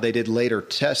one now, they did later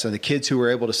tests. And the kids who were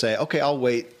able to say, okay, I'll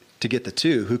wait to get the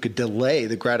two, who could delay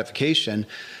the gratification,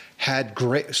 had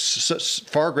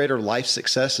far greater life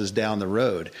successes down the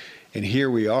road. And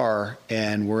here we are,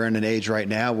 and we're in an age right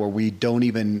now where we don't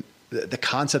even, the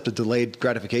concept of delayed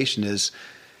gratification is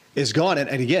gone. And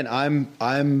again,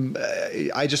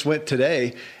 I just went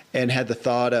today and had the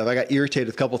thought of, I got irritated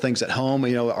with a couple of things at home.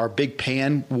 Our big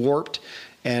pan warped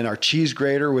and our cheese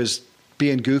grater was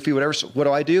being goofy, whatever. So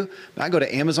what do? I go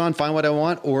to Amazon, find what I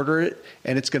want, order it,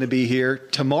 and it's going to be here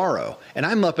tomorrow. And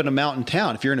I'm up in a mountain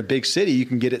town. If you're in a big city, you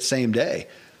can get it same day.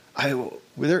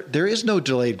 There is no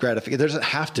delayed gratification. There doesn't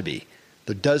have to be.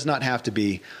 There does not have to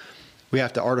be. We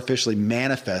have to artificially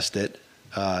manifest it.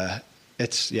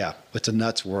 It's a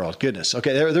nuts world. Goodness.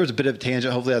 Okay, there was a bit of a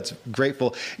tangent. Hopefully that's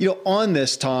grateful. On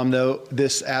this, Tom, though,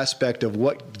 this aspect of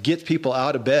what gets people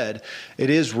out of bed, it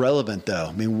is relevant, though.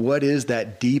 I mean, what is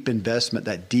that deep investment,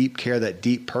 that deep care, that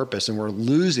deep purpose? And we're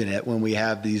losing it when we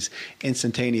have these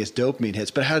instantaneous dopamine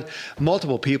hits. But I had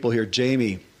multiple people here.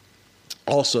 Jamie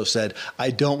also said,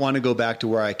 I don't want to go back to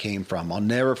where I came from. I'll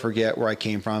never forget where I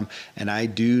came from, and I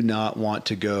do not want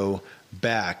to go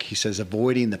back. He says,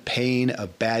 avoiding the pain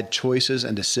of bad choices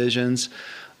and decisions.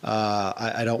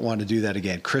 I don't want to do that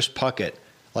again. Chris Puckett,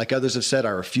 like others have said,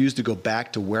 I refuse to go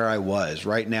back to where I was.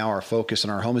 Right now, our focus in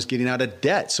our home is getting out of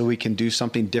debt so we can do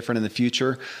something different in the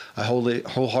future. I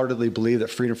wholeheartedly believe that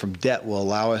freedom from debt will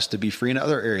allow us to be free in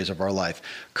other areas of our life.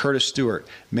 Curtis Stewart,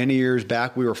 many years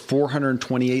back, we were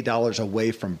 $428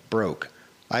 away from broke.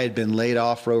 I had been laid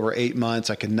off for over 8 months.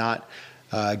 I could not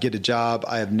get a job.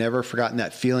 I have never forgotten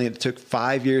that feeling. It took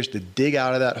 5 years to dig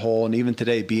out of that hole. And even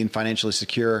today, being financially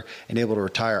secure and able to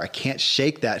retire, I can't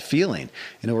shake that feeling.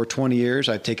 In over 20 years,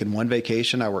 I've taken one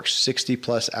vacation. I worked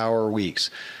 60+ hour weeks.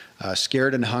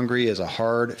 Scared and hungry is a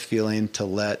hard feeling to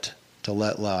let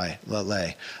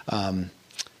lay.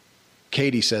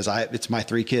 Katie says, it's my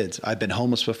 3 kids. I've been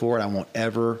homeless before and I won't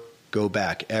ever go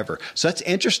back ever. So that's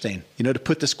interesting, to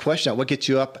put this question out. What gets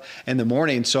you up in the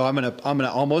morning? So I'm gonna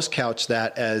almost couch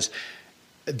that as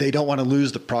they don't want to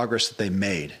lose the progress that they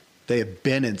made. They have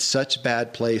been in such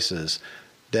bad places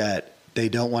that they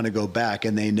don't want to go back,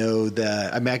 and they know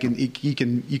that. I mean, you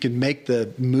can make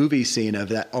the movie scene of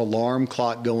that alarm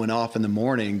clock going off in the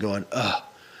morning, going,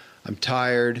 I'm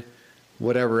tired,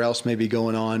 whatever else may be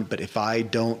going on. But if I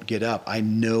don't get up, I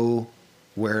know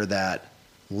where that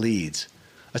leads.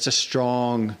 That's a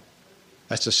strong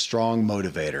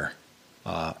motivator,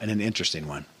 and an interesting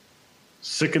one.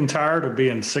 Sick and tired of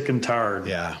being sick and tired.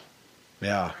 Yeah.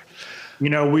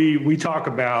 We talk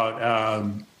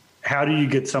about how do you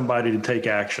get somebody to take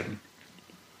action?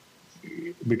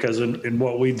 Because in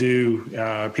what we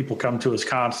do, people come to us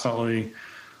constantly.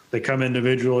 They come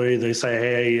individually. They say,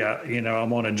 hey,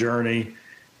 I'm on a journey.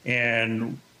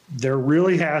 And there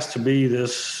really has to be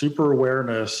this super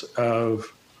awareness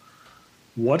of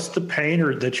what's the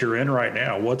pain that you're in right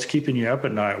now? What's keeping you up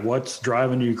at night? What's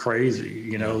driving you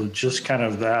crazy? Just kind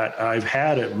of that I've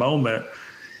had it moment.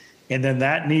 And then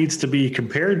that needs to be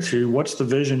compared to what's the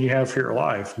vision you have for your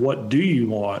life? What do you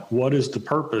want? What is the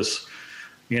purpose?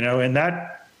 And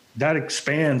that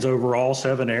expands over all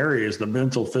 7 areas: the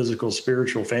mental, physical,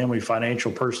 spiritual, family,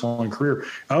 financial, personal, and career.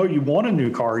 Oh, you want a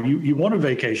new car. You want a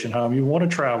vacation home. You want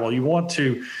to travel. You want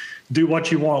to do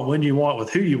what you want, when you want,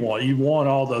 with who you want. You want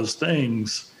all those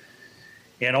things.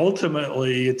 And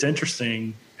ultimately, it's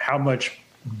interesting how much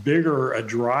bigger a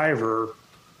driver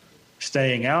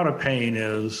staying out of pain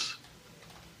is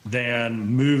than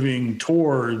moving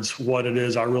towards what it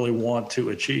is I really want to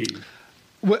achieve.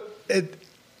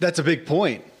 That's a big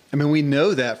point. I mean, we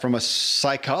know that from a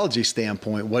psychology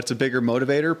standpoint. What's a bigger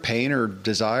motivator, pain or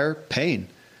desire? Pain.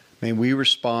 I mean, we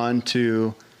respond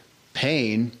to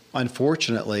pain.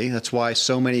 Unfortunately, that's why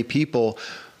so many people,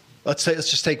 let's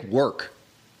just take work,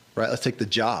 right? Let's take the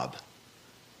job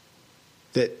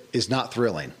that is not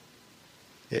thrilling.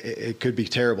 it could be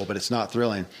terrible, but it's not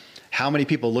thrilling. How many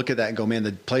people look at that and go, man,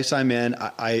 the place I'm in,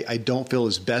 I don't feel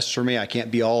is best for me. I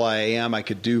can't be all I am. I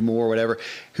could do more, whatever,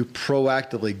 who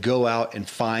proactively go out and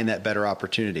find that better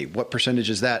opportunity. What percentage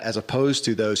is that as opposed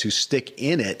to those who stick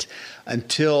in it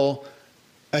until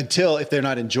if they're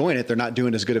not enjoying it, they're not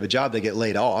doing as good of a job, they get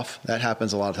laid off. That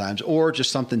happens a lot of times. Or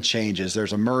just something changes.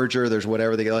 There's a merger, there's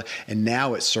whatever, and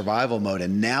now it's survival mode.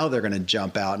 And now they're going to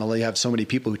jump out. And you have so many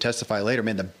people who testify later,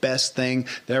 man, the best thing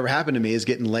that ever happened to me is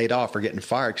getting laid off or getting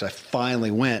fired because I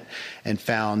finally went and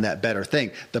found that better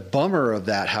thing. The bummer of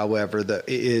that, however,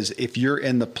 is if you're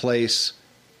in the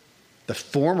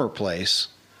former place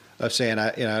of saying,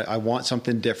 I want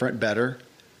something different, better,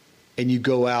 and you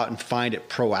go out and find it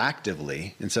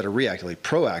proactively instead of reactively,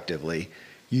 proactively,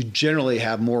 you generally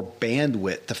have more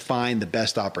bandwidth to find the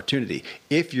best opportunity.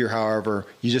 If you're, however,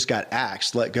 you just got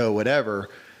axed, let go, whatever,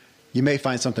 you may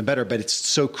find something better, but it's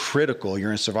so critical.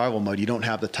 You're in survival mode. You don't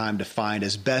have the time to find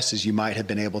as best as you might have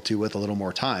been able to with a little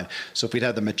more time. So if we'd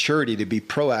have the maturity to be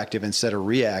proactive instead of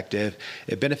reactive,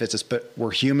 it benefits us. But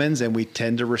we're humans and we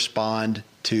tend to respond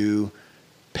to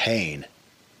pain.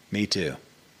 Me too.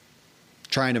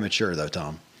 Trying to mature though,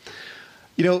 Tom.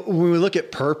 When we look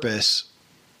at purpose,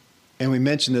 and we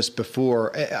mentioned this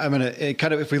before, I'm going to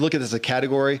kind of, if we look at this as a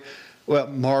category, well,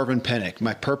 Marvin Pennick,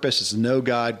 my purpose is to know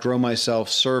God, grow myself,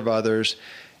 serve others.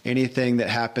 Anything that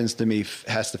happens to me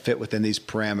has to fit within these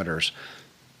parameters.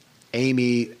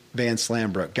 Amy Van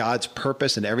Slambrook, God's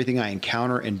purpose in everything I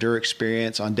encounter, endure,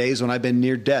 experience. On days when I've been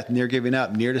near death, near giving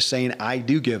up, near to saying I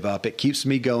do give up, it keeps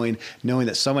me going, knowing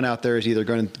that someone out there is either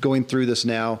going through this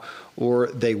now or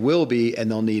they will be, and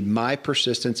they'll need my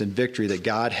persistence and victory that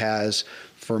God has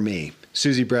for me.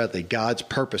 Susie Bradley, God's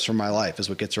purpose for my life is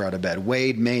what gets her out of bed.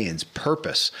 Wade Maines,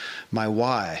 purpose, my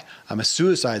why. I'm a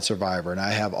suicide survivor, and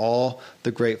I have all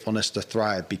the gratefulness to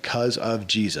thrive because of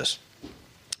Jesus.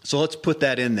 So let's put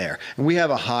that in there. And we have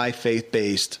a high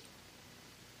faith-based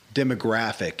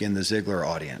demographic in the Ziglar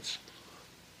audience.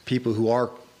 People who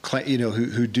are,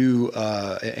 who do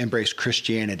embrace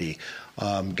Christianity,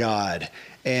 God.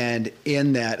 And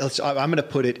in that, I'm going to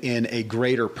put it in a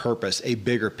greater purpose, a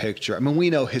bigger picture. I mean, we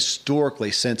know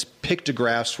historically, since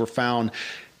pictographs were found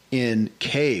in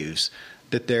caves,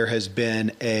 that there has been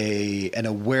an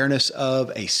awareness of,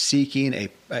 a seeking,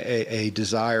 a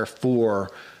desire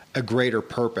for a greater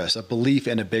purpose, a belief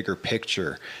in a bigger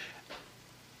picture.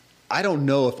 I don't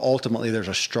know if ultimately there's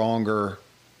a stronger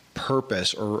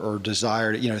purpose or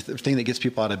desire, thing that gets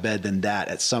people out of bed than that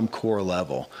at some core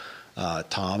level,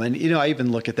 Tom. And, I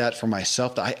even look at that for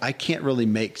myself. I can't really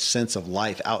make sense of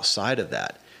life outside of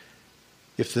that.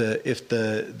 If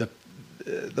the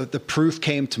proof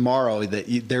came tomorrow that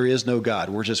there is no God,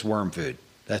 we're just worm food,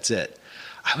 that's it,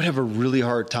 I would have a really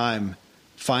hard time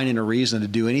finding a reason to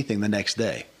do anything the next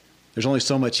day. There's only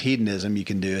so much hedonism you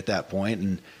can do at that point.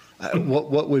 And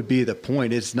what would be the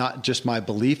point? It's not just my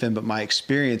belief in, but my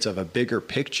experience of a bigger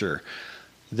picture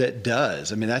that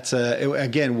does. I mean, that's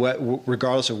again,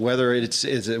 regardless of whether it's,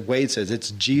 as Wade says,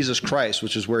 it's Jesus Christ,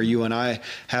 which is where you and I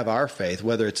have our faith,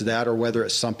 whether it's that or whether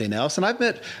it's something else. And I've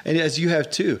met, and as you have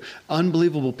too,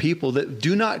 unbelievable people that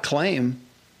do not claim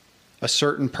a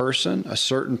certain person, a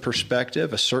certain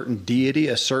perspective, a certain deity,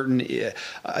 a certain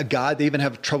God. They even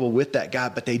have trouble with that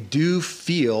God, but they do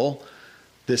feel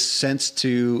this sense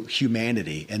to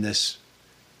humanity and this,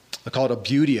 I call it a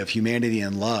beauty of humanity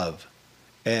and love,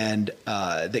 and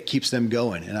that keeps them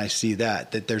going. And I see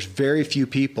that there's very few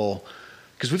people,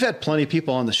 because we've had plenty of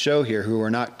people on the show here who are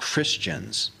not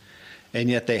Christians, and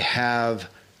yet they have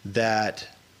that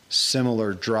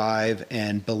similar drive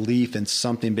and belief in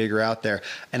something bigger out there.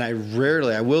 And I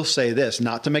will say this,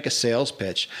 not to make a sales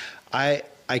pitch.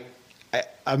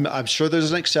 I'm sure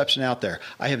there's an exception out there.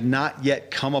 I have not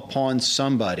yet come upon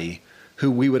somebody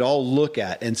who we would all look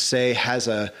at and say has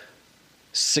a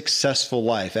successful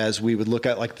life, as we would look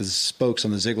at like the spokes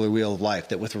on the Ziglar wheel of life,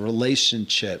 that with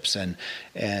relationships and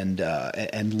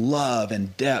love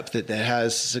and depth that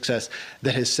has success,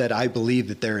 that has said, I believe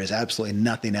that there is absolutely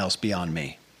nothing else beyond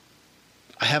me.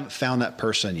 I haven't found that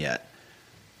person yet.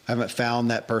 I haven't found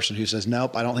that person who says,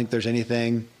 nope, I don't think there's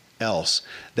anything else,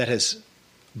 that has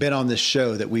been on this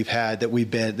show that we've had,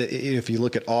 if you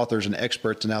look at authors and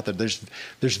experts and out there,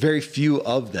 there's very few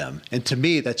of them. And to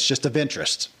me, that's just of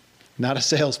interest, not a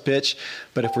sales pitch,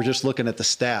 but if we're just looking at the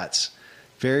stats,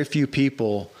 very few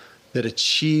people that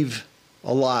achieve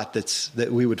a lot that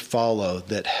we would follow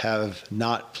that have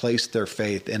not placed their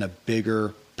faith in a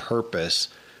bigger purpose.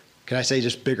 Can I say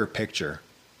just bigger picture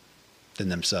than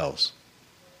themselves?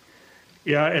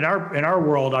 Yeah, in our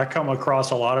world, I come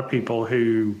across a lot of people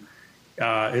who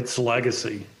it's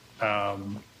legacy.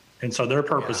 And so their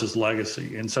purpose is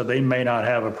legacy. And so they may not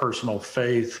have a personal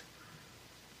faith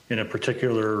in a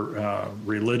particular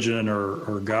religion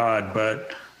or God,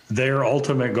 but their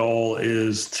ultimate goal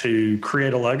is to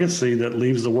create a legacy that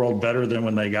leaves the world better than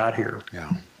when they got here.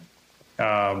 Yeah.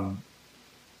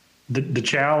 The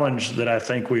challenge that I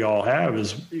think we all have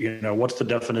is, what's the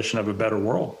definition of a better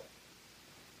world?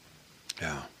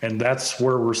 Yeah. And that's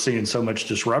where we're seeing so much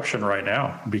disruption right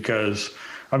now, because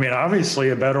obviously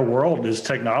a better world is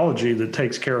technology that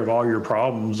takes care of all your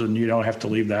problems and you don't have to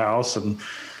leave the house, and,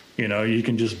 you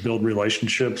can just build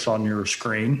relationships on your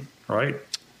screen, right?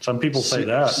 Some people say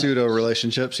that. Pseudo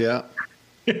relationships. Yeah.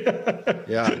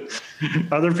 Yeah.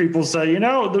 Other people say,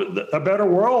 a better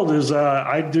world is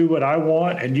I do what I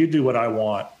want and you do what I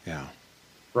want. Yeah.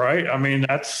 Right.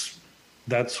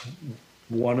 That's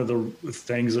one of the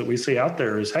things that we see out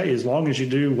there is, hey, as long as you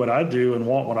do what I do and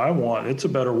want what I want, it's a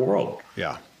better world.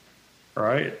 Yeah.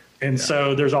 Right. And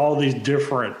so there's all these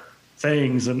different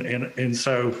things. And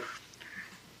so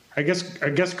I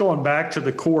guess going back to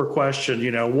the core question,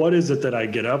 what is it that I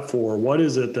get up for? What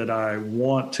is it that I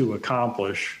want to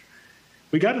accomplish?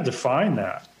 We got to define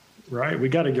that, right? We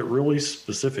got to get really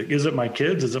specific. Is it my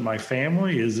kids? Is it my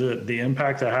family? Is it the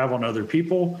impact I have on other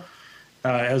people?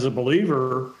 As a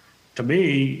believer, to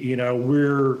me,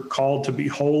 we're called to be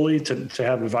holy, to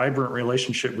have a vibrant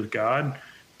relationship with God,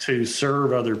 to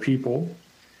serve other people.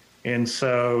 And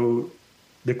so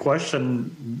the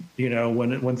question,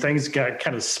 when things got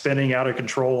kind of spinning out of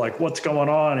control, like what's going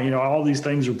on, all these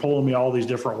things are pulling me all these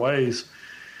different ways.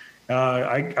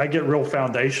 I get real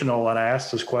foundational and I ask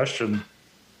this question: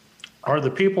 are the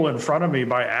people in front of me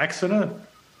by accident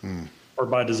or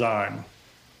by design?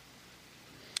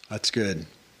 That's good.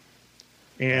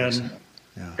 And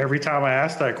every time I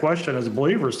ask that question as a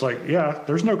believer, it's like, yeah,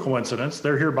 there's no coincidence.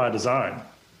 They're here by design.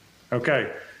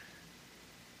 Okay.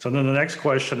 So then the next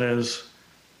question is,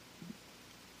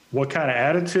 what kind of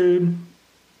attitude,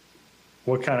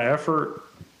 what kind of effort,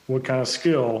 what kind of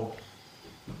skill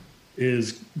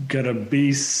is going to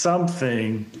be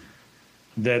something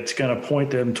that's going to point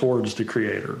them towards the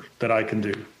Creator that I can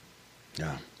do?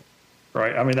 Yeah.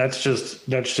 Right. That's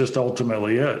just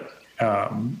ultimately it.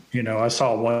 I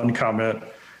saw one comment,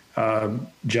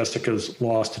 Jessica's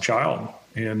lost a child,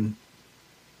 and,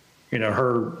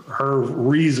 her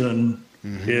reason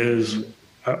is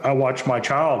I watched my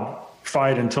child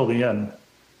fight until the end.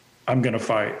 I'm going to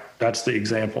fight. That's the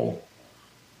example.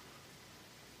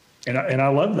 And I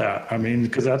love that.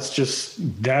 Because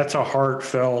that's a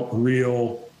heartfelt,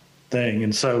 real thing.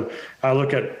 And so I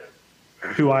look at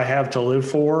who I have to live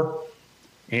for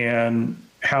and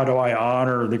how do I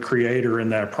honor the Creator in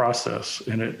that process.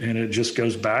 And it just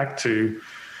goes back to,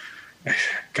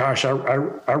 gosh,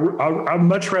 I'd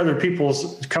much rather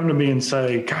people come to me and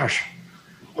say, gosh,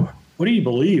 what do you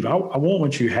believe? I want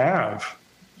what you have,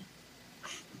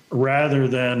 rather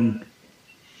than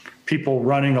people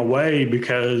running away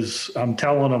because I'm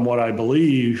telling them what I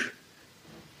believe,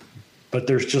 but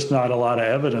there's just not a lot of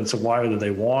evidence of why they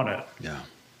want it. Yeah.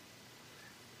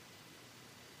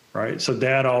 Right. So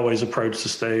Dad always approached the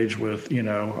stage with,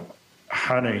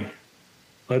 honey.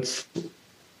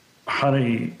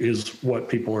 Honey is what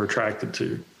people are attracted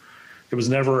to. It was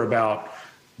never about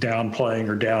downplaying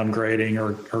or downgrading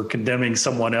or condemning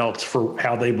someone else for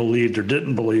how they believed or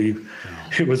didn't believe. No.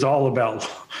 It was all about,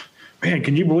 man,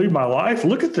 can you believe my life?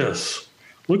 Look at this.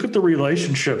 Look at the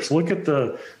relationships. Look at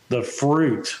the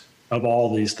fruit of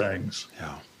all these things.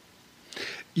 Yeah.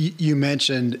 You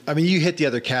mentioned, you hit the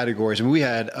other categories. We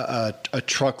had a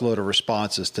truckload of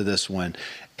responses to this one.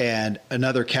 And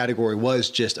another category was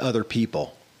just other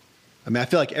people. I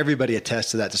feel like everybody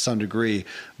attests to that to some degree,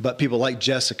 but people like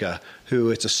Jessica,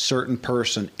 who it's a certain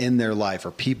person in their life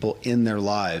or people in their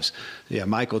lives. Yeah,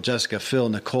 Michael, Jessica, Phil,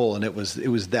 Nicole, and it was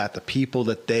that the people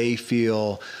that they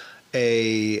feel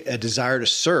a desire to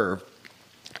serve.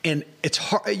 And it's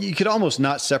hard, you could almost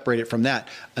not separate it from that.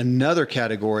 Another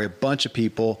category, a bunch of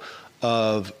people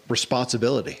of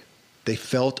responsibility. They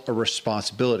felt a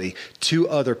responsibility to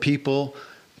other people,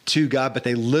 to God, but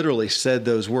they literally said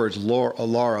those words.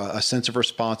 Laura, a sense of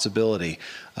responsibility.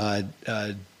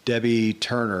 Debbie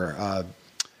Turner,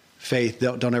 Faith,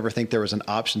 don't ever think there was an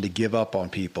option to give up on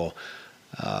people.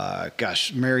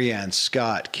 Marianne,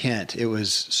 Scott, Kent, it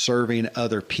was serving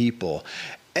other people.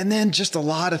 And then just a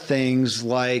lot of things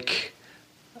like,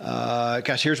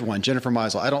 here's one, Jennifer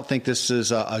Meisel. I don't think this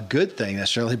is a good thing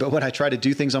necessarily, but when I try to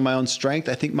do things on my own strength,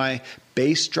 I think my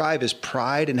base drive is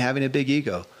pride and having a big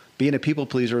ego. Being a people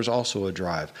pleaser is also a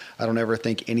drive. I don't ever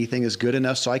think anything is good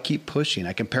enough, so I keep pushing.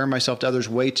 I compare myself to others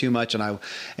way too much,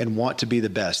 and want to be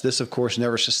the best. This, of course,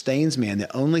 never sustains me, and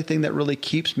the only thing that really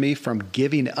keeps me from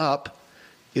giving up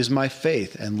is my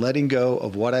faith and letting go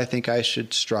of what I think I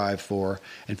should strive for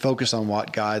and focus on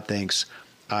what God thinks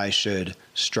I should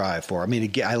strive for. I mean,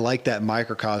 again, I like that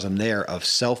microcosm there of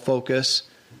self-focus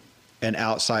and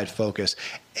outside focus.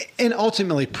 And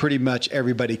ultimately, pretty much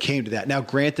everybody came to that. Now,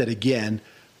 granted, again,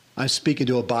 I'm speaking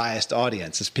to a biased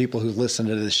audience. It's people who listen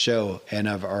to this show and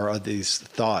are these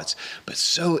thoughts. But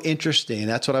so interesting.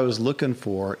 That's what I was looking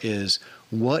for, is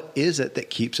what is it that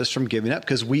keeps us from giving up?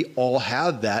 Because we all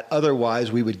have that.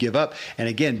 Otherwise, we would give up. And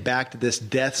again, back to this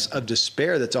deaths of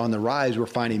despair that's on the rise, we're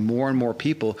finding more and more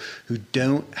people who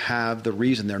don't have the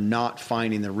reason. They're not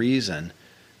finding the reason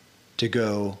to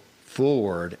go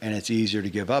forward, and it's easier to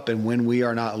give up. And when we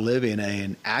are not living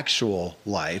an actual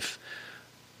life,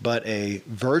 but a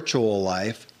virtual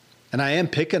life, and I am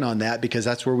picking on that because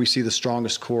that's where we see the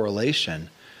strongest correlation,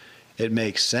 it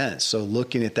makes sense. So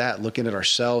looking at that, looking at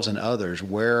ourselves and others,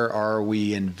 where are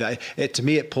we to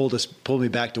me, it pulled me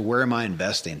back to, where am I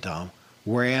investing, Tom?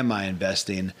 Where am I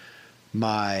investing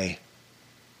my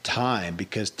time?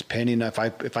 Because depending if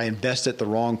I invest at the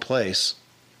wrong place,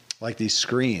 like these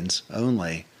screens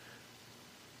only,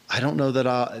 I don't know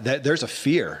that there's a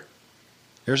fear.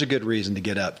 There's a good reason to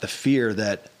get up. The fear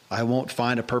that I won't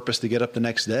find a purpose to get up the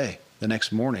next day, the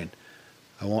next morning.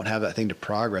 I won't have that thing to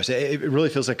progress. It really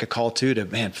feels like a call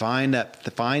to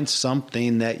find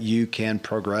something that you can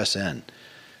progress in,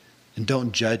 and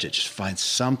don't judge it. Just find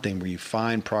something where you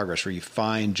find progress, where you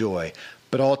find joy.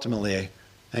 But ultimately,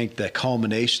 I think the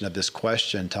culmination of this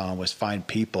question, Tom, was find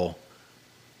people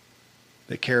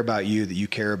that care about you, that you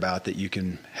care about, that you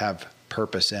can have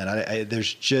purpose in.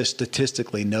 There's just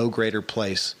statistically no greater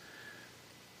place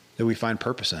that we find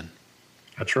purpose in.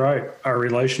 That's right. Our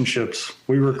relationships.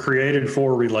 We were created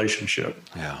for relationship.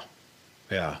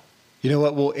 Yeah. You know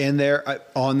what? We'll end there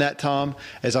on that, Tom.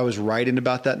 As I was writing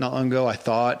about that not long ago, I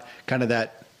thought kind of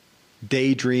that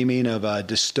daydreaming of a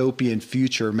dystopian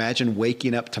future. Imagine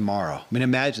waking up tomorrow. I mean,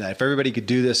 imagine that. If everybody could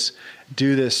do this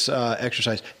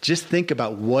exercise, just think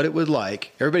about what it would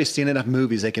like. Everybody's seen enough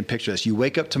movies, they can picture this. You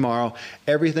wake up tomorrow,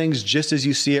 everything's just as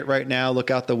you see it right now.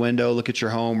 Look out the window, look at your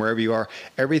home, wherever you are.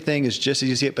 Everything is just as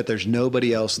you see it, but there's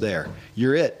nobody else there.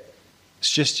 You're it.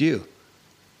 It's just you.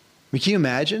 I mean, can you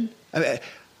imagine?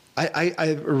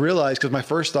 I realized, because my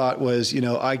first thought was,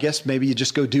 I guess maybe you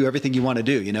just go do everything you want to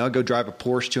do. Go drive a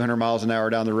Porsche 200 miles an hour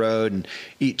down the road and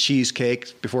eat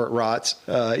cheesecake before it rots.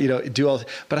 Do all.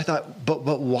 But I thought, but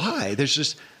why? There's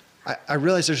just, I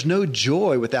realized there's no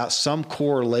joy without some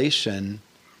correlation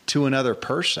to another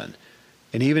person.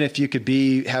 And even if you could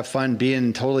have fun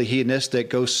being totally hedonistic,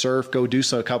 go surf, go do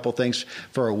a couple things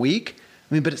for a week.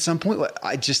 I mean, but at some point,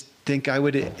 I just think I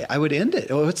would end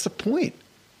it. Oh, what's the point?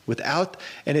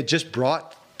 And it just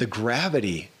brought the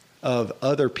gravity of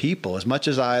other people. As much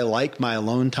as I like my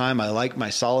alone time, I like my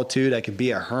solitude, I can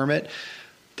be a hermit.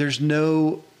 There's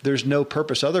no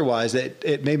purpose otherwise.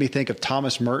 It made me think of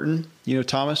Thomas Merton. You know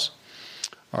Thomas?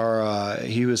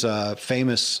 He was a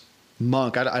famous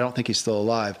monk. I don't think he's still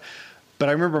alive. But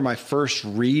I remember my first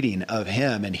reading of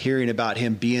him and hearing about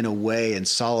him being away in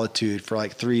solitude for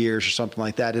like 3 years or something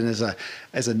like that. And as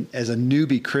a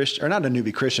newbie Christian, or not a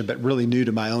newbie Christian, but really new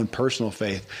to my own personal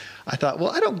faith, I thought, well,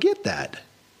 I don't get that.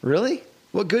 Really?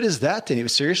 What good is that to you?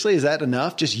 Seriously, is that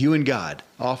enough? Just you and God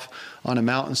off on a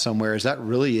mountain somewhere. Is that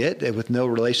really it, with no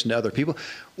relation to other people?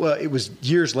 Well, it was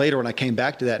years later when I came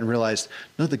back to that and realized,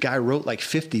 no, the guy wrote like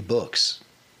 50 books.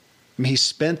 I mean, he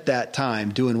spent that time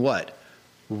doing what?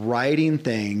 Writing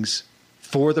things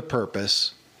for the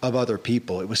purpose of other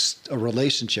people. It was a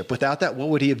relationship. Without that, what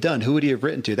would he have done? Who would he have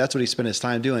written to? That's what he spent his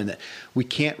time doing. That we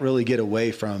can't really get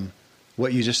away from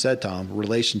what you just said, Tom,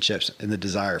 relationships and the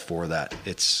desire for that.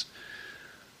 It's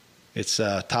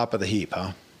top of the heap,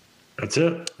 huh? That's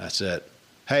it. That's it.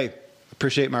 Hey,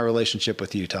 appreciate my relationship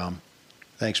with you, Tom.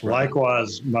 Thanks, brother.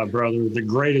 Likewise, my brother, the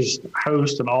greatest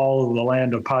host in all of the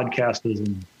land of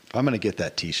podcastism. I'm going to get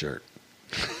that T-shirt.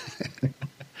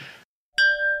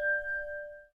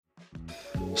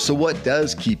 So what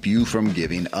does keep you from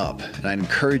giving up? And I'd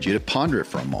encourage you to ponder it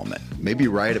for a moment. Maybe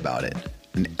write about it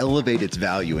and elevate its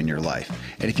value in your life.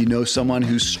 And if you know someone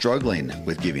who's struggling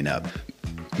with giving up,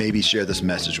 maybe share this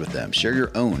message with them. Share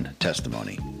your own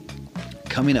testimony.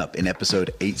 Coming up in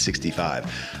episode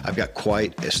 865, I've got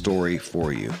quite a story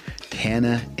for you.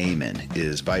 Tana Amen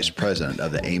is vice president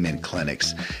of the Amen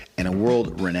Clinics and a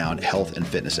world-renowned health and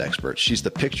fitness expert. She's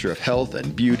the picture of health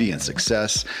and beauty and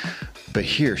success. But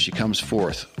here she comes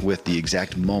forth with the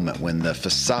exact moment when the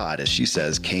facade, as she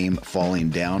says, came falling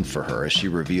down for her as she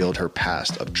revealed her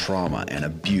past of trauma and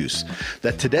abuse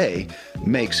that today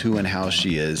makes who and how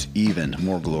she is even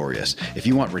more glorious. If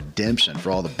you want redemption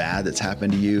for all the bad that's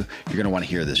happened to you, you're going to want to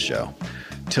hear this show.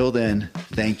 Till then,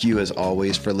 thank you as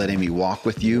always for letting me walk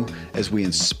with you as we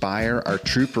inspire our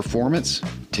true performance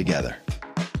together.